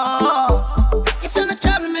talk. If you're not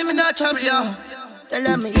trouble me, me not trouble you.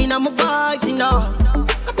 Tell me in my vibes, you know.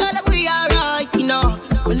 I tell them we alright, you know.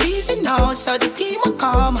 We're leaving now, so the team will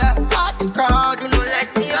come. Part the crowd, you know,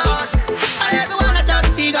 let me out. And everyone I try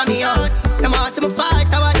to figure me out. Them all see me fight,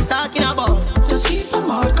 that's what I'm talking about. Just keep them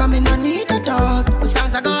all coming, I need a dog. The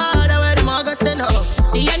songs I go harder where the mugger send up.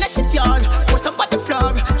 The energy pure, pour some on the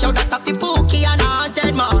floor. Show that off the bookie and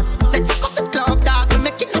 100 more. Let's fuck up the club, dog, we're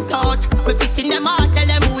making the toast. We're fisting them out, tell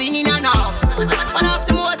them winning and all. One of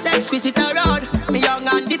the most exquisite around. Me young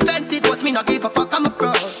and defensive, was me not give a fuck, I'm a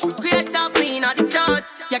pro. Create self clean on the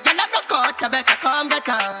clothes. You cannot rock out, I better come get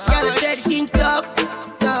out. Girl, I said it in tough,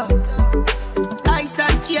 yeah. Ice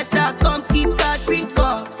and chaser, come keep that drink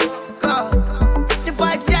up. The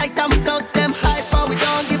vibes right, I'm thugs, them hype, but we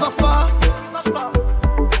don't give a fuck.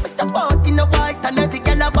 We step out in the white and every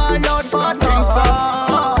girl a ball out for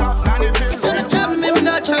talk. If you're not trouble me, me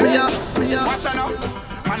not trouble you. Watch out now.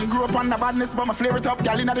 Man grew up on the badness, but my flare it up.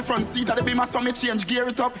 Girl in the front seat of the beamer, so me change gear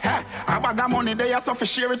it up. Hey, I bag of money there, so for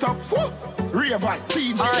share it up. Ravers,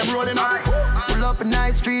 TJ, I'm rolling up. Pull up a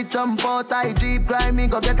nice street, jump out, I Jeep, grind me,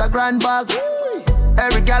 go get a grand bag.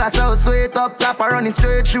 Every gal I so sweet up top, I running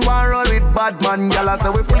straight. She want roll with bad man, gal I say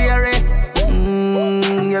we flare it.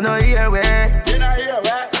 You know here we.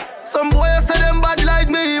 Some boys say them bad like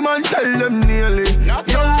me, man. Tell them nearly.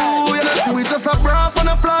 Yo, you see we just a bra on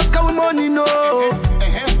a flask and we money no.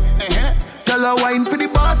 Tell a wine for the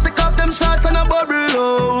boss, take off them shots and a bubble.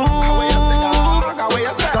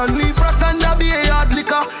 Don't leave frost and a be a hard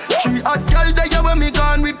liquor. 3 hot girl there when me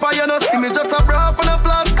gone with fire. No see me just a bra on a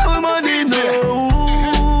flask and we money no.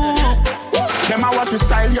 Them a watch we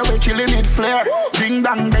style, you we killing it flare. Ding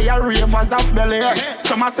dong, they a ravers off Bel Air.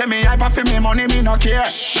 Some a say me hyper for me money, me no care.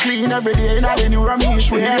 Clean every day in the new Ramesh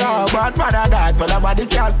way. Yeah, bad mother that's but nobody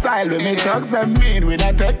can style with me. Thugs them mean, we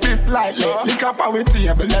not take this lightly. Lick up our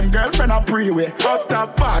table, them girlfriend a pre-way. Up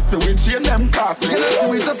top pass, we chain them costly.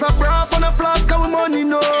 We just a bra on a flask and we money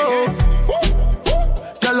no.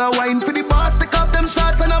 Tell a wine for the boss, take off them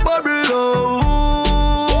shots and a bubble.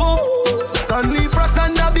 Don't leave frost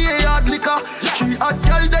and a be a hard liquor. 3 hot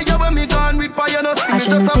girl there when me gone with fire. No see me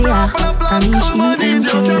just a bra on a flask and we money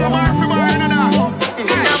no. No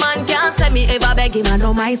man can't say me ever beg him, I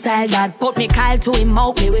know my style that. Put me Kyle to him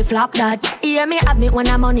out, me we flop that. Yeah, me have me when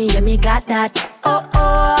I'm money, yeah, me got that. Oh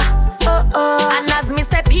oh, oh oh. And as me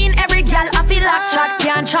step in, every gal I feel like chat.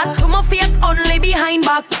 Can't chat to my face, only behind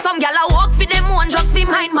back. Some gal I walk for them one, just for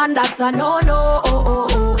mine, man, that's a no-no. Oh oh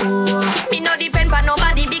oh oh. Me no depend on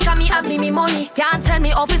nobody because me have me money. Can't tell me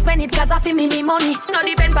how to spend it cause I feel me money. No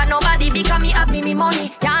depend on nobody because me have me money.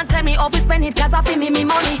 Can't tell me how to spend it cause I feel me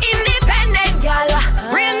money. Independent gal,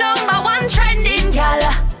 real number one trending gal.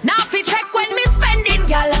 Now fi check when me spending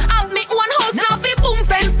gal. Have me one house now fi boom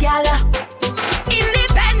fence gal.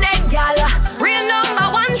 Independent gal, real number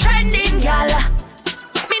one trending gal.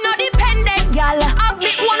 Me no dependent gal. Have me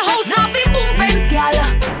one house now fi boom fence gal.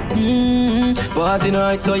 Party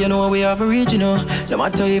night, so you know we have a reach, you know. No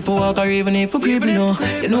matter if we walk or even if we creep, you know.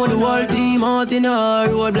 You know the whole team out in our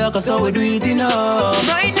roadblock, so we do it, you know.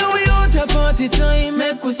 Right now we out at party time,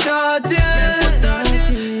 make we start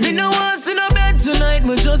it. Me no want to no bed tonight,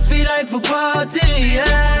 me just feel like for party,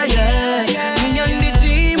 yeah, yeah, yeah. Me and the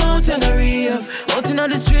team out in the rave, out in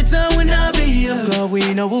the streets and we not behave. Cause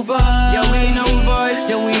we know we vibe, yeah we know we vibe,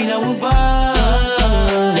 yeah we know we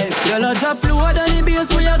vibe. Y'all a drop lower than the bass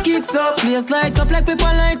when you kicks up. Place light up like people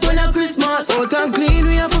light when a Christmas. Out and clean,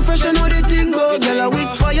 we have a fresh and know the thing go. Y'all a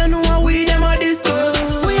whisper, you know how we them a discuss.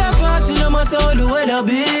 We a party no matter how the weather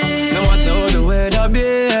be. No matter how the weather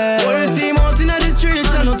be. Whole team out in the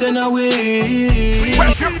streets and nothing away.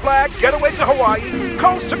 Wrap your flag, get away to Hawaii.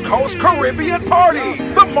 Coast to Coast Caribbean Party.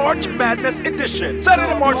 The March Madness Edition.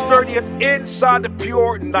 Saturday, March 30th inside the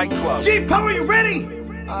Pure nightclub. G-Power, you ready?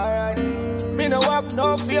 Alright. Me no have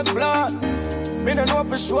no fake blood. Me no know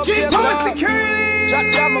for sure fake blood. Security. Jack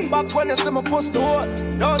down my back when you see my pussy hot.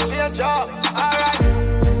 Don't change up. Alright.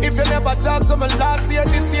 If you never talk to me last year,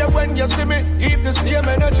 this year when you see me, keep the same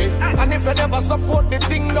energy. And if you never support the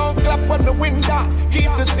thing, don't clap when the wind down.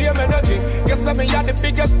 Keep the same energy. Guess I mean you're the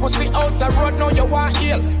biggest pussy out the road. Now you want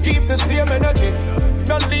heal. Keep the same energy.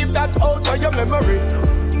 Don't leave that out of your memory.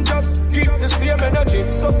 Just keep the same energy.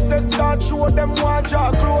 Success start show them want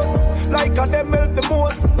draw close. Like a them help the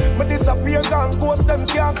most. But disappear gone ghost, them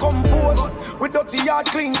can't compose. With dirty yard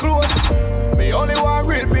clean clothes. Me only want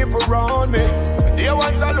real people around me. The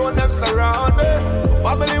ones alone them surround me.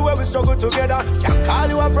 Family where we struggle together. Can't call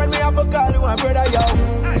you a friend, me have to call you a brother, yo.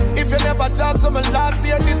 If you never talk to me last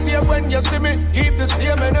year, this year when you see me, keep the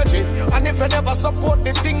same energy. And if you never support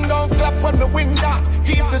the thing, don't clap on the window.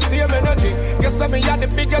 Keep the same energy. Guess I mean you're the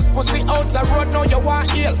biggest pussy out the road. Now you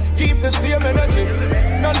want heal. Keep the same energy.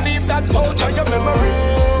 Don't leave that out of your memory.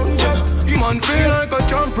 Man feel like a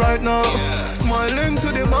champ right now. Smiling to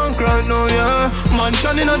the bank right now, yeah. Man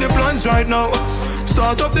shining on the plans right now.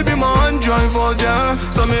 Start up to be my hand drive out, yeah.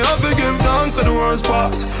 So me have to give thanks to the worst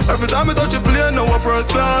pass. Every time I touch a plane, no first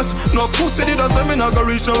class. No pussy did I say me not go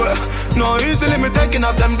reach nowhere. No easily me taking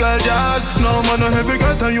up them girl jazz. No man no heavy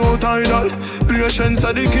get and you tidal. Patience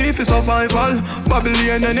are the key for survival.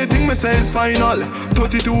 Babylon anything me say is final.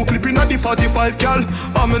 32 clipping at the 45 gal.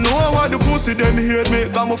 I me know why the pussy them hate me.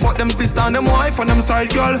 Cause me fuck them sister and them wife and them side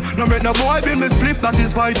girl. No make no boy build me spliff, that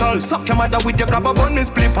is vital. Suck your mother with your grab a bun me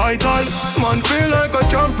spliff vital. Man feel like a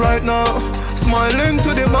champ right now. Smiling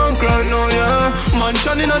to the bank right now, yeah. Man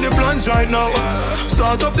shining on the plans right now.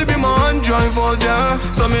 Start up to be my hand drive out, yeah.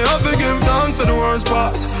 So me have to give thanks to the worst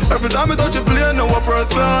pass. Every time I touch a plane, no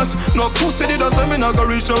first class. No pussy did I say me not go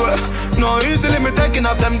reach nowhere. No easily me taking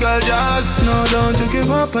up them girl jazz. No don't you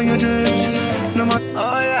give up on your dreams. No matter.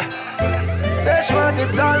 Oh yeah. Say she want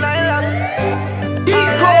it all night long.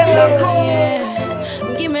 Yeah.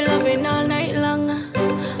 Give me loving all night long.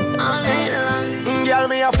 All night long. Girl,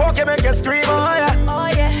 Fuck you make you scream, oh yeah. Oh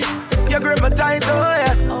yeah. You grip me tight, oh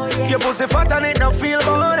yeah. Oh yeah. Your pussy fat and it no feel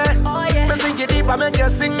about it. Oh yeah. Me sink you deep and make you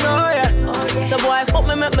sing, oh yeah. Oh yeah. So boy, fuck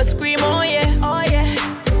me, make me scream, oh yeah. Oh yeah.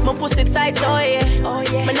 My pussy tight, oh yeah. Oh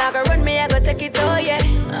yeah. Me nah go run me, I go take it, oh yeah.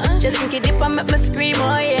 Just sink it deep and make me scream,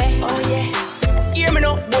 oh yeah. Oh yeah. Hear me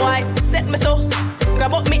now, boy, set me so.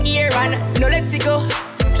 Grab up me ear and no let it go.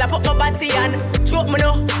 Slap up my body and choke me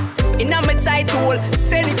now. Inna my tight hole,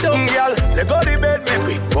 send it up. Girl, let go the bed, make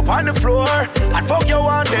we up on the floor. And fuck you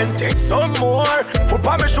one, then take some more. Foot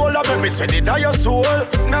on my shoulder, make me send it down your soul.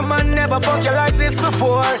 No man never fuck you like this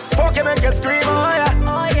before. Fuck you make you scream, oh yeah.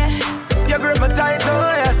 Oh yeah. You grip me tight,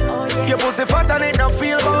 oh yeah. Oh yeah. Your pussy fat and it no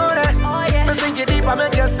feel about it. Oh yeah. Me sink you deep and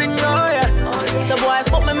make you sing, oh yeah. Oh yeah. So boy,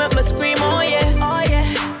 fuck me, make me scream, oh yeah. Oh yeah.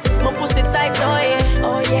 My pussy tight, oh yeah.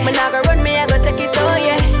 Oh yeah. Me nah go run me, I go take it, oh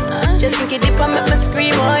yeah. Just sink it deep and make me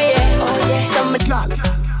scream, oh yeah. Oh yeah. So me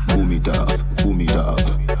boom it off, boom it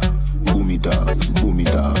off, boom it off, boom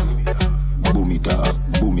it off, boom it off,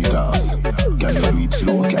 boom it off. Can you do it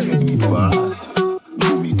slow? Can you do it fast?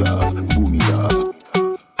 Boom it off, boom it off,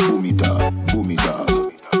 boom it off, boom it off,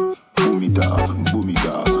 boom it off, boom it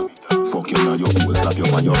off. Fuck you now, your hole, slap you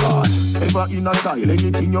on your ass. Ever in a style,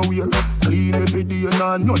 anything you wear. Clean every day,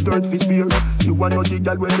 nah, no dirt fi spear. You want no the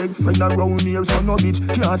girl with leg friend around here. So no bitch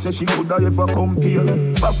can't say she coulda ever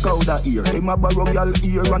compare. Fuck out that ear, them a borrow girl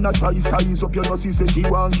ear. And a try size up your nose, say she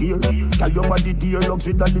want here. Tell your body dear,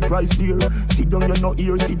 luxury than the price dear. Sit down, you no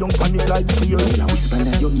ear, sit down, panic like cheer. Now whisper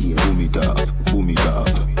in your ear. Boom it off, boom it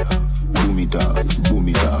off, boom it off, boom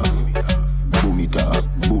it off, boom it off,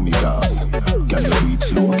 boom it off. Can you do it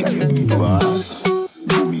slow? Can you do it fast?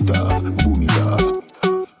 Boom it off, boom it off.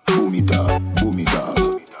 Boom it off, boom it off,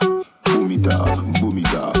 boom it off, boom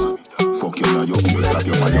it off. Fuck you now, your face like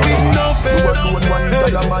you on your ass. You alone one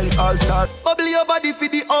girl of my all-star. Bubble your body for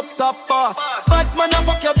the up top boss. Fat man, I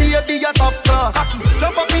fuck your baby, your top class.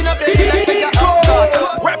 Jump up in a bed like say you're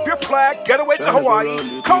upstart. Rep your flag, get away to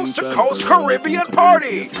Hawaii, coast to coast Caribbean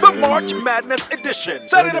party. The March Madness edition.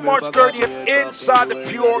 Saturday, March 30th, inside the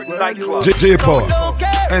Pure nightclub. J-Paul,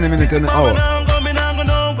 any minute in the hour.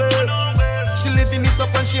 She living it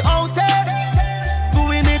up and she out there,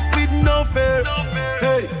 doing it with no fear.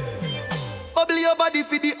 Hey, bubble your body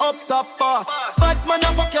for the up top boss. Fat man,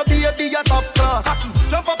 I fuck your baby, your top class.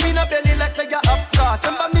 Jump up in a belly like say you're upstart.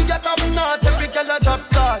 Remember me, your top notch, every girl a drop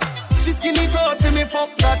class. She skinny tall for me,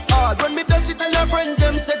 fuck that hard. When me touch it, tell her friend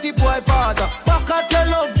them set the boy father. Back at your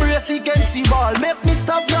love brace against the ball. Make me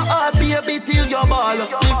stop your heart, baby, till your ball.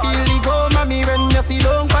 Me feel the go, mommy, when you see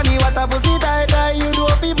long funny. What a pussy die, you know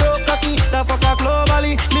if you broke cocky. The fuck her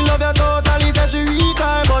globally, me love you totally. Say she weak,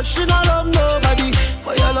 but she not love nobody.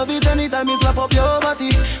 But you love it anytime me slap up your body.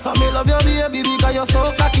 And me love your baby because you're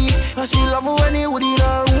so cocky. And she love you when you would in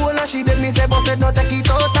her hole. And she beg me say, but said no take it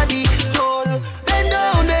out of the hole. Then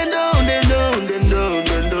down, then down, then down, then down,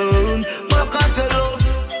 then down. Back at your love.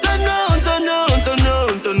 Turn round, turn round, turn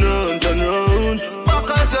round, turn round, turn round. Back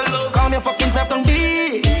at your love. Calm your fucking self down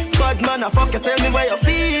deep. Bad man, I fuck you, tell me where you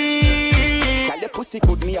feel. Call the pussy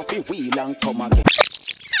good, me a fi wheel and come again.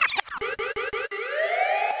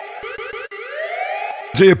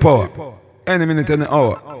 J-Paul, any minute in the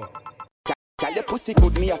hour. Call the pussy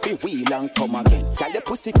good, me a fi wheel and come again. Call the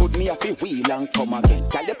pussy good, me a fi wheel and come again.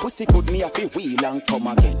 Call the pussy good, me a fi wheel and come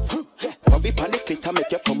again. Rub it on the clit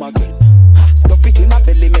make you come again. Stuff it in a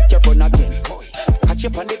belly, make you run again. Catch you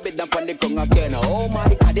on the bed and on the gong again. Oh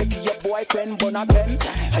my God, if your boyfriend born again.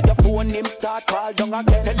 Have your phone him start call down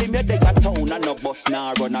again. Tell him you're there at town and no bus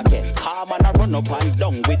now run again. Calm and I run up and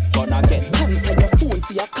down with gun again. Answer your phone,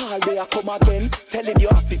 see a call there come again. Tell him you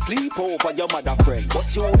have to sleep over your mother friend.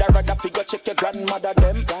 But you would rather figure check your grandmother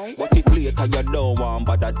them. But it later you don't want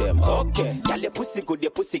bother them. Okay, tell your pussy good,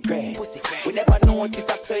 your pussy great. We never notice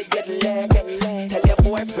I say get leg. Tell your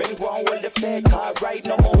boyfriend go on with the fake car right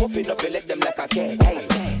no more open up and let them like a cake. Hey,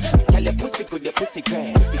 tell your pussy good, your pussy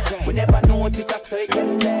great. We never notice I say get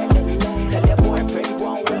leg. Tell your boyfriend go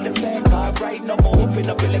on with the fake car right no more open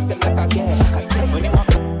up and let them like a cake. When you want,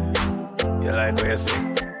 you like what you say?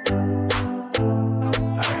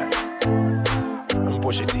 Alright, I'm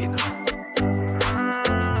push it in now.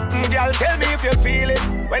 Girl, tell me if you feel it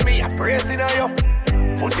when me a pressing on you.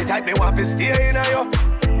 Pussy tight, me want to stay in on you.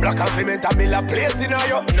 Black and cement and mill a place in on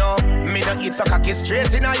you. No, me no eat so cocky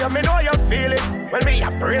straight in on you. Me know you feel it when me a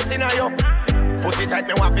pressing on you. Pussy tight,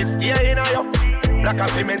 me want to stay in on you. Black and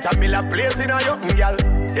cement and mill a place in on you. Girl,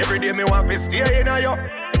 every day me want to stay in on you.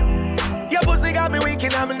 Your pussy got me weak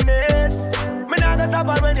in my knees. Me nah go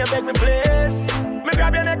stop when you beg me place. Me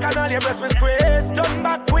grab your neck and all your breast me squeeze. Turn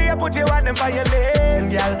back, way you put your hand in by your legs.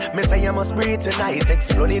 Girl, me say you must breathe tonight.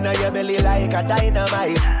 Exploding on your belly like a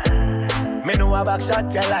dynamite. Me know a back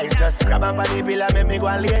shot your life. Just grab up on the pillar, make me go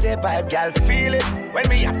and lay the pipe. Girl, feel it when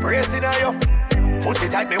me a praising on you. Pussy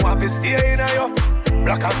tight, me want to stay in on you.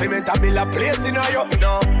 Black and cement and build a place in on you.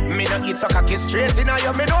 No, me no eat so cocky straight in on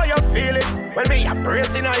you. Me know you feel it when me a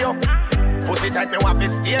praising on you. Pussy tight, me want to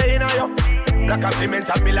stay in on you. Black and cement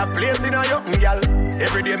and build a place in on you. Girl,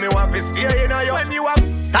 every day me want to stay in on you. When you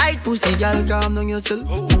have tight pussy, girl, calm down yourself.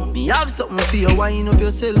 Me have something for you, wind up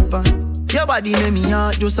yourself. Your body make me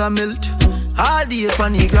heart just a melt. All day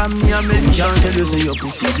on the gram, me a mention. Tell you say your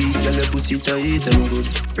pussy big, tell your pussy tight and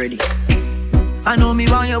good. Ready? I know me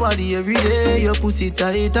want your body every day. Your pussy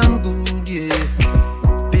tight and good,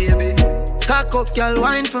 yeah. Baby, cock up, girl,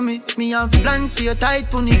 wine for me. Me have plans for your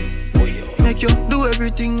tight pony. Make you do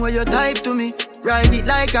everything where you type to me. Ride it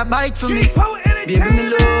like a bite for me. Baby, me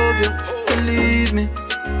love you, believe me.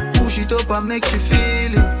 Push it up and make she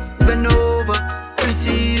feel it. Bend over,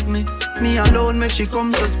 receive me. Me alone make she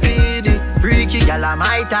come so speedy. Freaky gal are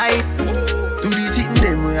my type. Do the sitting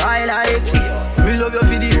them way I like. Me love you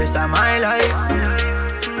for the rest of my life.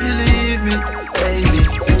 Believe me, baby.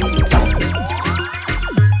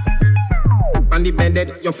 On the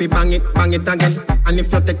bed, you fi bang it again. And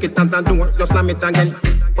if you take it as a door, you slam it again.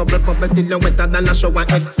 Bubble, bubble till you wetter than a shower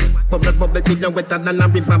head. Bubble, bubble till you wetter than a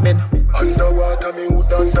river bed. Underwater, me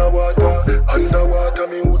wood underwater. Underwater,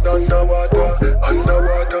 me wood underwater.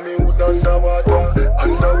 Underwater, me wood underwater.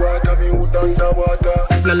 Underwater, me wood underwater.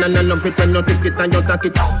 La love it when you take it and you take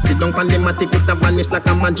it. Sit down pan the matic, it a vanish like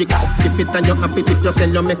a magic. Skip it and you happy if you sell,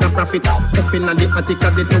 you make a profit. Up in the attic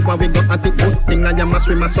of the tower, we go at it. Good thing I am a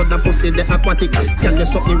swimmer, so the pussy the aquatic. Can you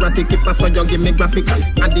so erratic, if I saw you give me graphic.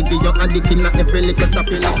 Addict, you addict in every little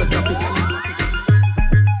topic.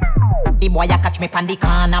 The boy a catch me pan the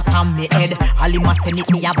corner pan me head. All him a send it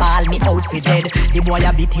me a ball me out fi dead. The boy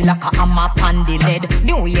a beat it like a hammer pan the lead.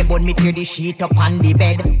 The way bun me tear the sheet up on the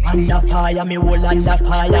bed. Under fire me whole under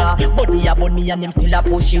fire. Body a bun me and him still a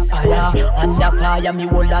push it higher. Under fire me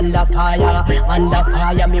whole under fire. Under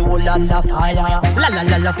fire me whole under fire. La la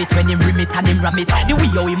la love it when him rim it and him ram it. The way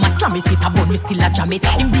how him a slam it a bun me still a jam it.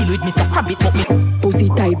 Him deal with me so crab it but me. Pussy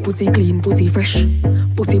tight, pussy clean, pussy fresh.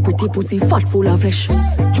 Pussy pretty, pussy fat, full of flesh.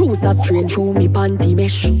 Juice a strain through me panty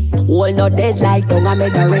mesh. All not dead like tongue I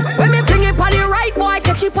made the rest. When me fling it on the right, boy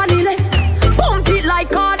catch it on the left. Pump it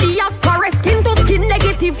like cardiac arrest. Skin to skin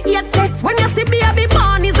negative 8 test. When you see baby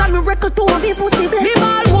born is a miracle to the pussy bless. Me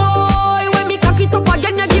ball boy, when me cock it up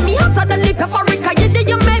again you give me hotter than the paprika. You did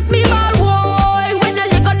you make me ball boy. When you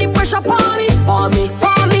leg on the pressure palm me, palm me,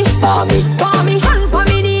 palm me, palm me, palm me. Hand palm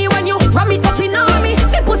me knee when you ram it up in on me.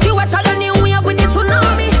 Me pussy wetter than you wave with the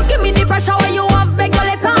tsunami. Give me the pressure when you have beg you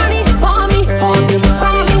let on me. Palm me, palm me,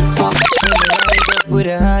 palm me, palm me. With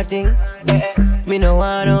a hard thing, me no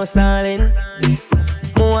want no stalling.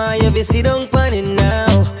 More you be sit down pan it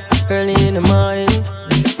now. Early in the morning,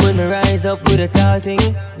 when me rise up with a tall thing.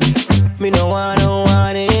 Me no want no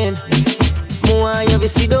warning. More you be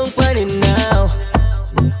sit down pan it now.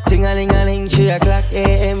 Ting-a-ling-a-ling, 3 o'clock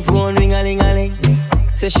a.m. phone ring-a-ling-a-ling.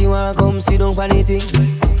 Say she wanna come sit down pan it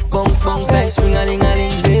thing. Bounce, bounce like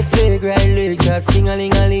spring-a-ling-a-ling. They flag right legs at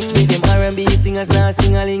fling-a-ling-a-ling. Make them R&B singers start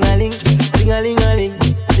sing-a-ling-a-ling. Sing-a-ling-a-ling,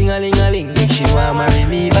 sing-a-ling-a-ling. If she wanna marry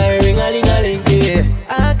me by ring-a-ling-a-ling, yeah.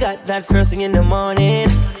 I got that first thing in the morning.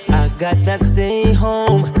 I got that stay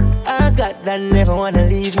home. I got that never wanna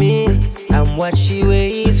leave me. I'm what she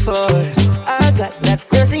waits for. I got that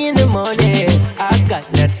first thing in the morning. I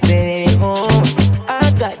got that stay home.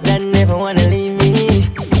 I got that never wanna leave me.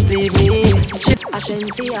 Leave me.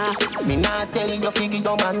 Ashensia. Me not tell you figure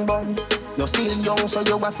your man bun. You're still young so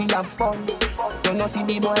you have to have fun. You know see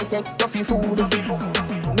the boy take you for food.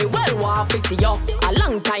 Me well want to see you. A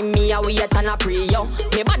long time me a wait and a pray you.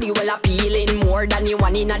 Me body well appealing more than you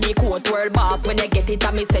want inna the court world boss. When I get it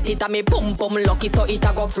and me set it and me pum pum lucky so it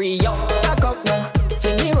a go free you. Back up now,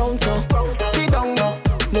 fling it round so. Sit down now,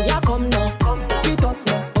 me a come now. Get up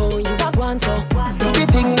now, oh you a go on so. Do the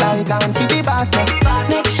thing like and fi the boss now.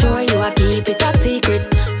 Make sure you a keep it a secret.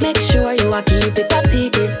 Make sure you a keep it a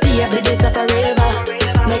secret. Baby this a forever.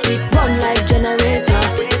 Make it run like generator.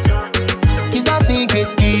 It's a secret,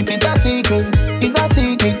 keep it a secret. It's a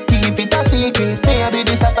secret, keep it a secret. Baby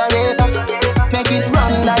this a forever. Make it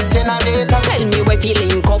run like generator. Tell me where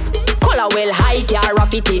feeling up. a well high car a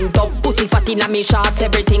fit in top. Pussy fat in a me shorts,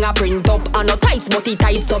 everything a print up. And no tights but it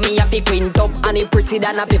tight so me a fi print up. And it pretty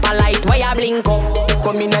than a paper light why a blink up.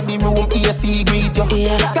 Come in at the room, AC greet you.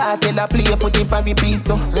 Can't tell a play, put it and repeat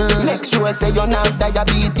you. Make sure say you not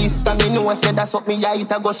diabetes. Cause me know say that's what me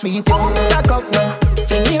height a go sweet you. Back up now,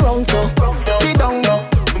 fling me round so. Sit down now,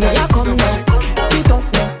 now you come now. Get up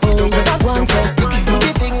now, oh you just want so. Do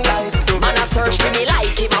the thing like man a search for me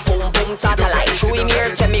like him a boom boom satellite. Through him here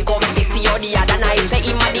say me come fi see you the other night. Say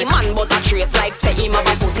him a the man but a trace like say him a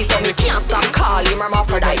pussy. So me can't stop call him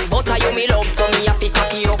hermaphrodite. But a you me love so me a fi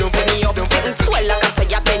cocky up, fi me up. Sitting swell like I say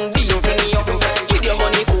you can be fi me up. Give your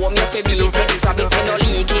honey comb you fi beat it. Promise me no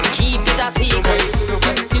leak it, keep it a secret.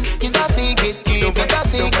 It's a secret, keep it a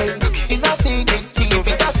secret. It's a secret, keep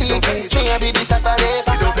it a secret. Maybe this a race,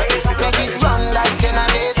 make it run like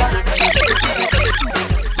generation.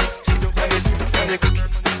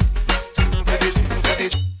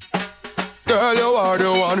 Girl, you are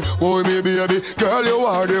the one, oh me baby. Girl, you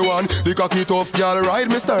are the one. The cocky tough girl, ride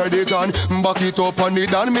me sturdy John. Back it up on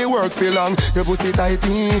it and me work for long. Your pussy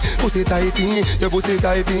tighty, pussy tighty. Your pussy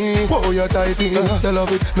tighty, oh you tighty. You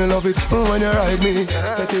love it, me love it, when you ride me.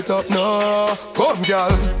 Set it up now, come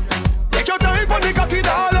girl. Take your time on the cocky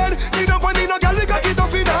darling. Sit down on the no girl, the cocky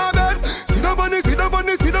tough in her bed. Sit down on the, sit down on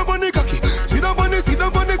the, sit down on the cocky. Sit down on the, sit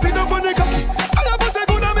down on the, sit down on the cocky. I your pussy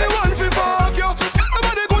good and me want fi fuck you.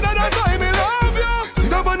 Everybody good and that's why me love you.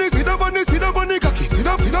 Sit down on the, sit down on the, sit down on the cocky. Sit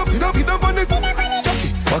down, sit down, sit down, sit down on the, sit down on the cocky.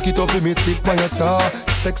 Back it up with me tip on your tar.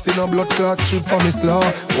 Sexy no blood clot strip for me slaw.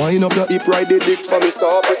 Wind up your hip, ride the dick for me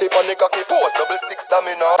saw. Pretty on the cocky post, 6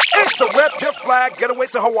 stamina. It's the Rep Your Flag Getaway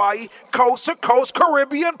to Hawaii Coast to Coast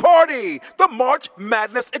Caribbean Party, the March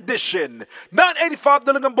Madness Edition. 985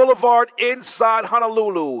 Dillingham Boulevard inside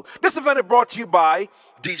Honolulu. This event is brought to you by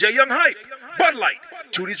DJ Young Hype, Bud Light,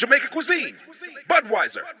 Toonie's Jamaican Cuisine,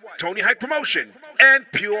 Budweiser, Tony Hype Promotion, and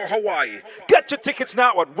Pure Hawaii. Get your tickets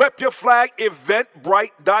now at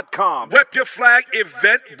repyourflageventbrite.com.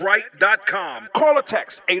 repyourflageventbrite.com. Call or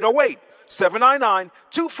text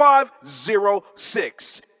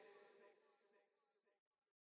 808-799-2506.